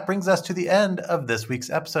said, that brings us to the end of this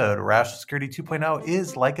week's episode. Rational Security 2.0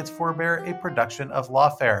 is, like its forebear, a production of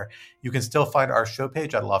Lawfare. You can still find our show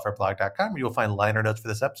page at lawfareblog.com, where you'll find liner notes for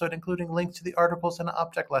this episode, including links to the articles and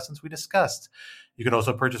object lessons we discussed. You can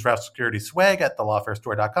also purchase Rational Security swag at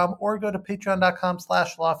thelawfarestore.com or go to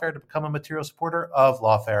patreon.com/lawfare to become a material supporter of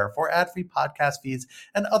Lawfare for ad-free podcast feeds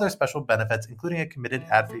and other special benefits, including a committed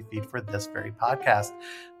ad-free feed for this very podcast.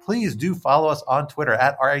 Please do follow us on Twitter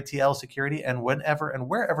at RITL Security, and whenever and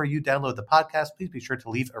wherever you download the podcast, please be sure to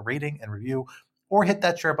leave a rating and review or hit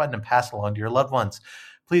that share button and pass it along to your loved ones.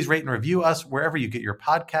 Please rate and review us wherever you get your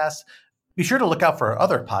podcasts. Be sure to look out for our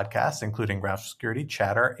other podcasts, including Rational Security,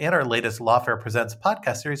 Chatter, and our latest Lawfare Presents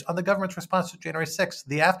podcast series on the government's response to January 6th,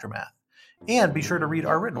 The Aftermath. And be sure to read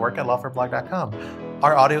our written work at lawfareblog.com.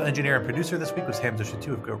 Our audio engineer and producer this week was Hamza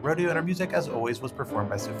Shatu of Goat Rodeo, and our music, as always, was performed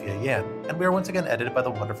by Sophia Yan. And we are once again edited by the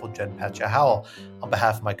wonderful Jen Patcha Howell. On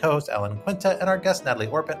behalf of my co-host, Alan Quinta, and our guest, Natalie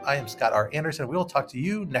Orpin, I am Scott R. Anderson. We will talk to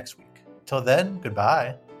you next week. Till then,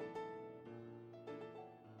 goodbye.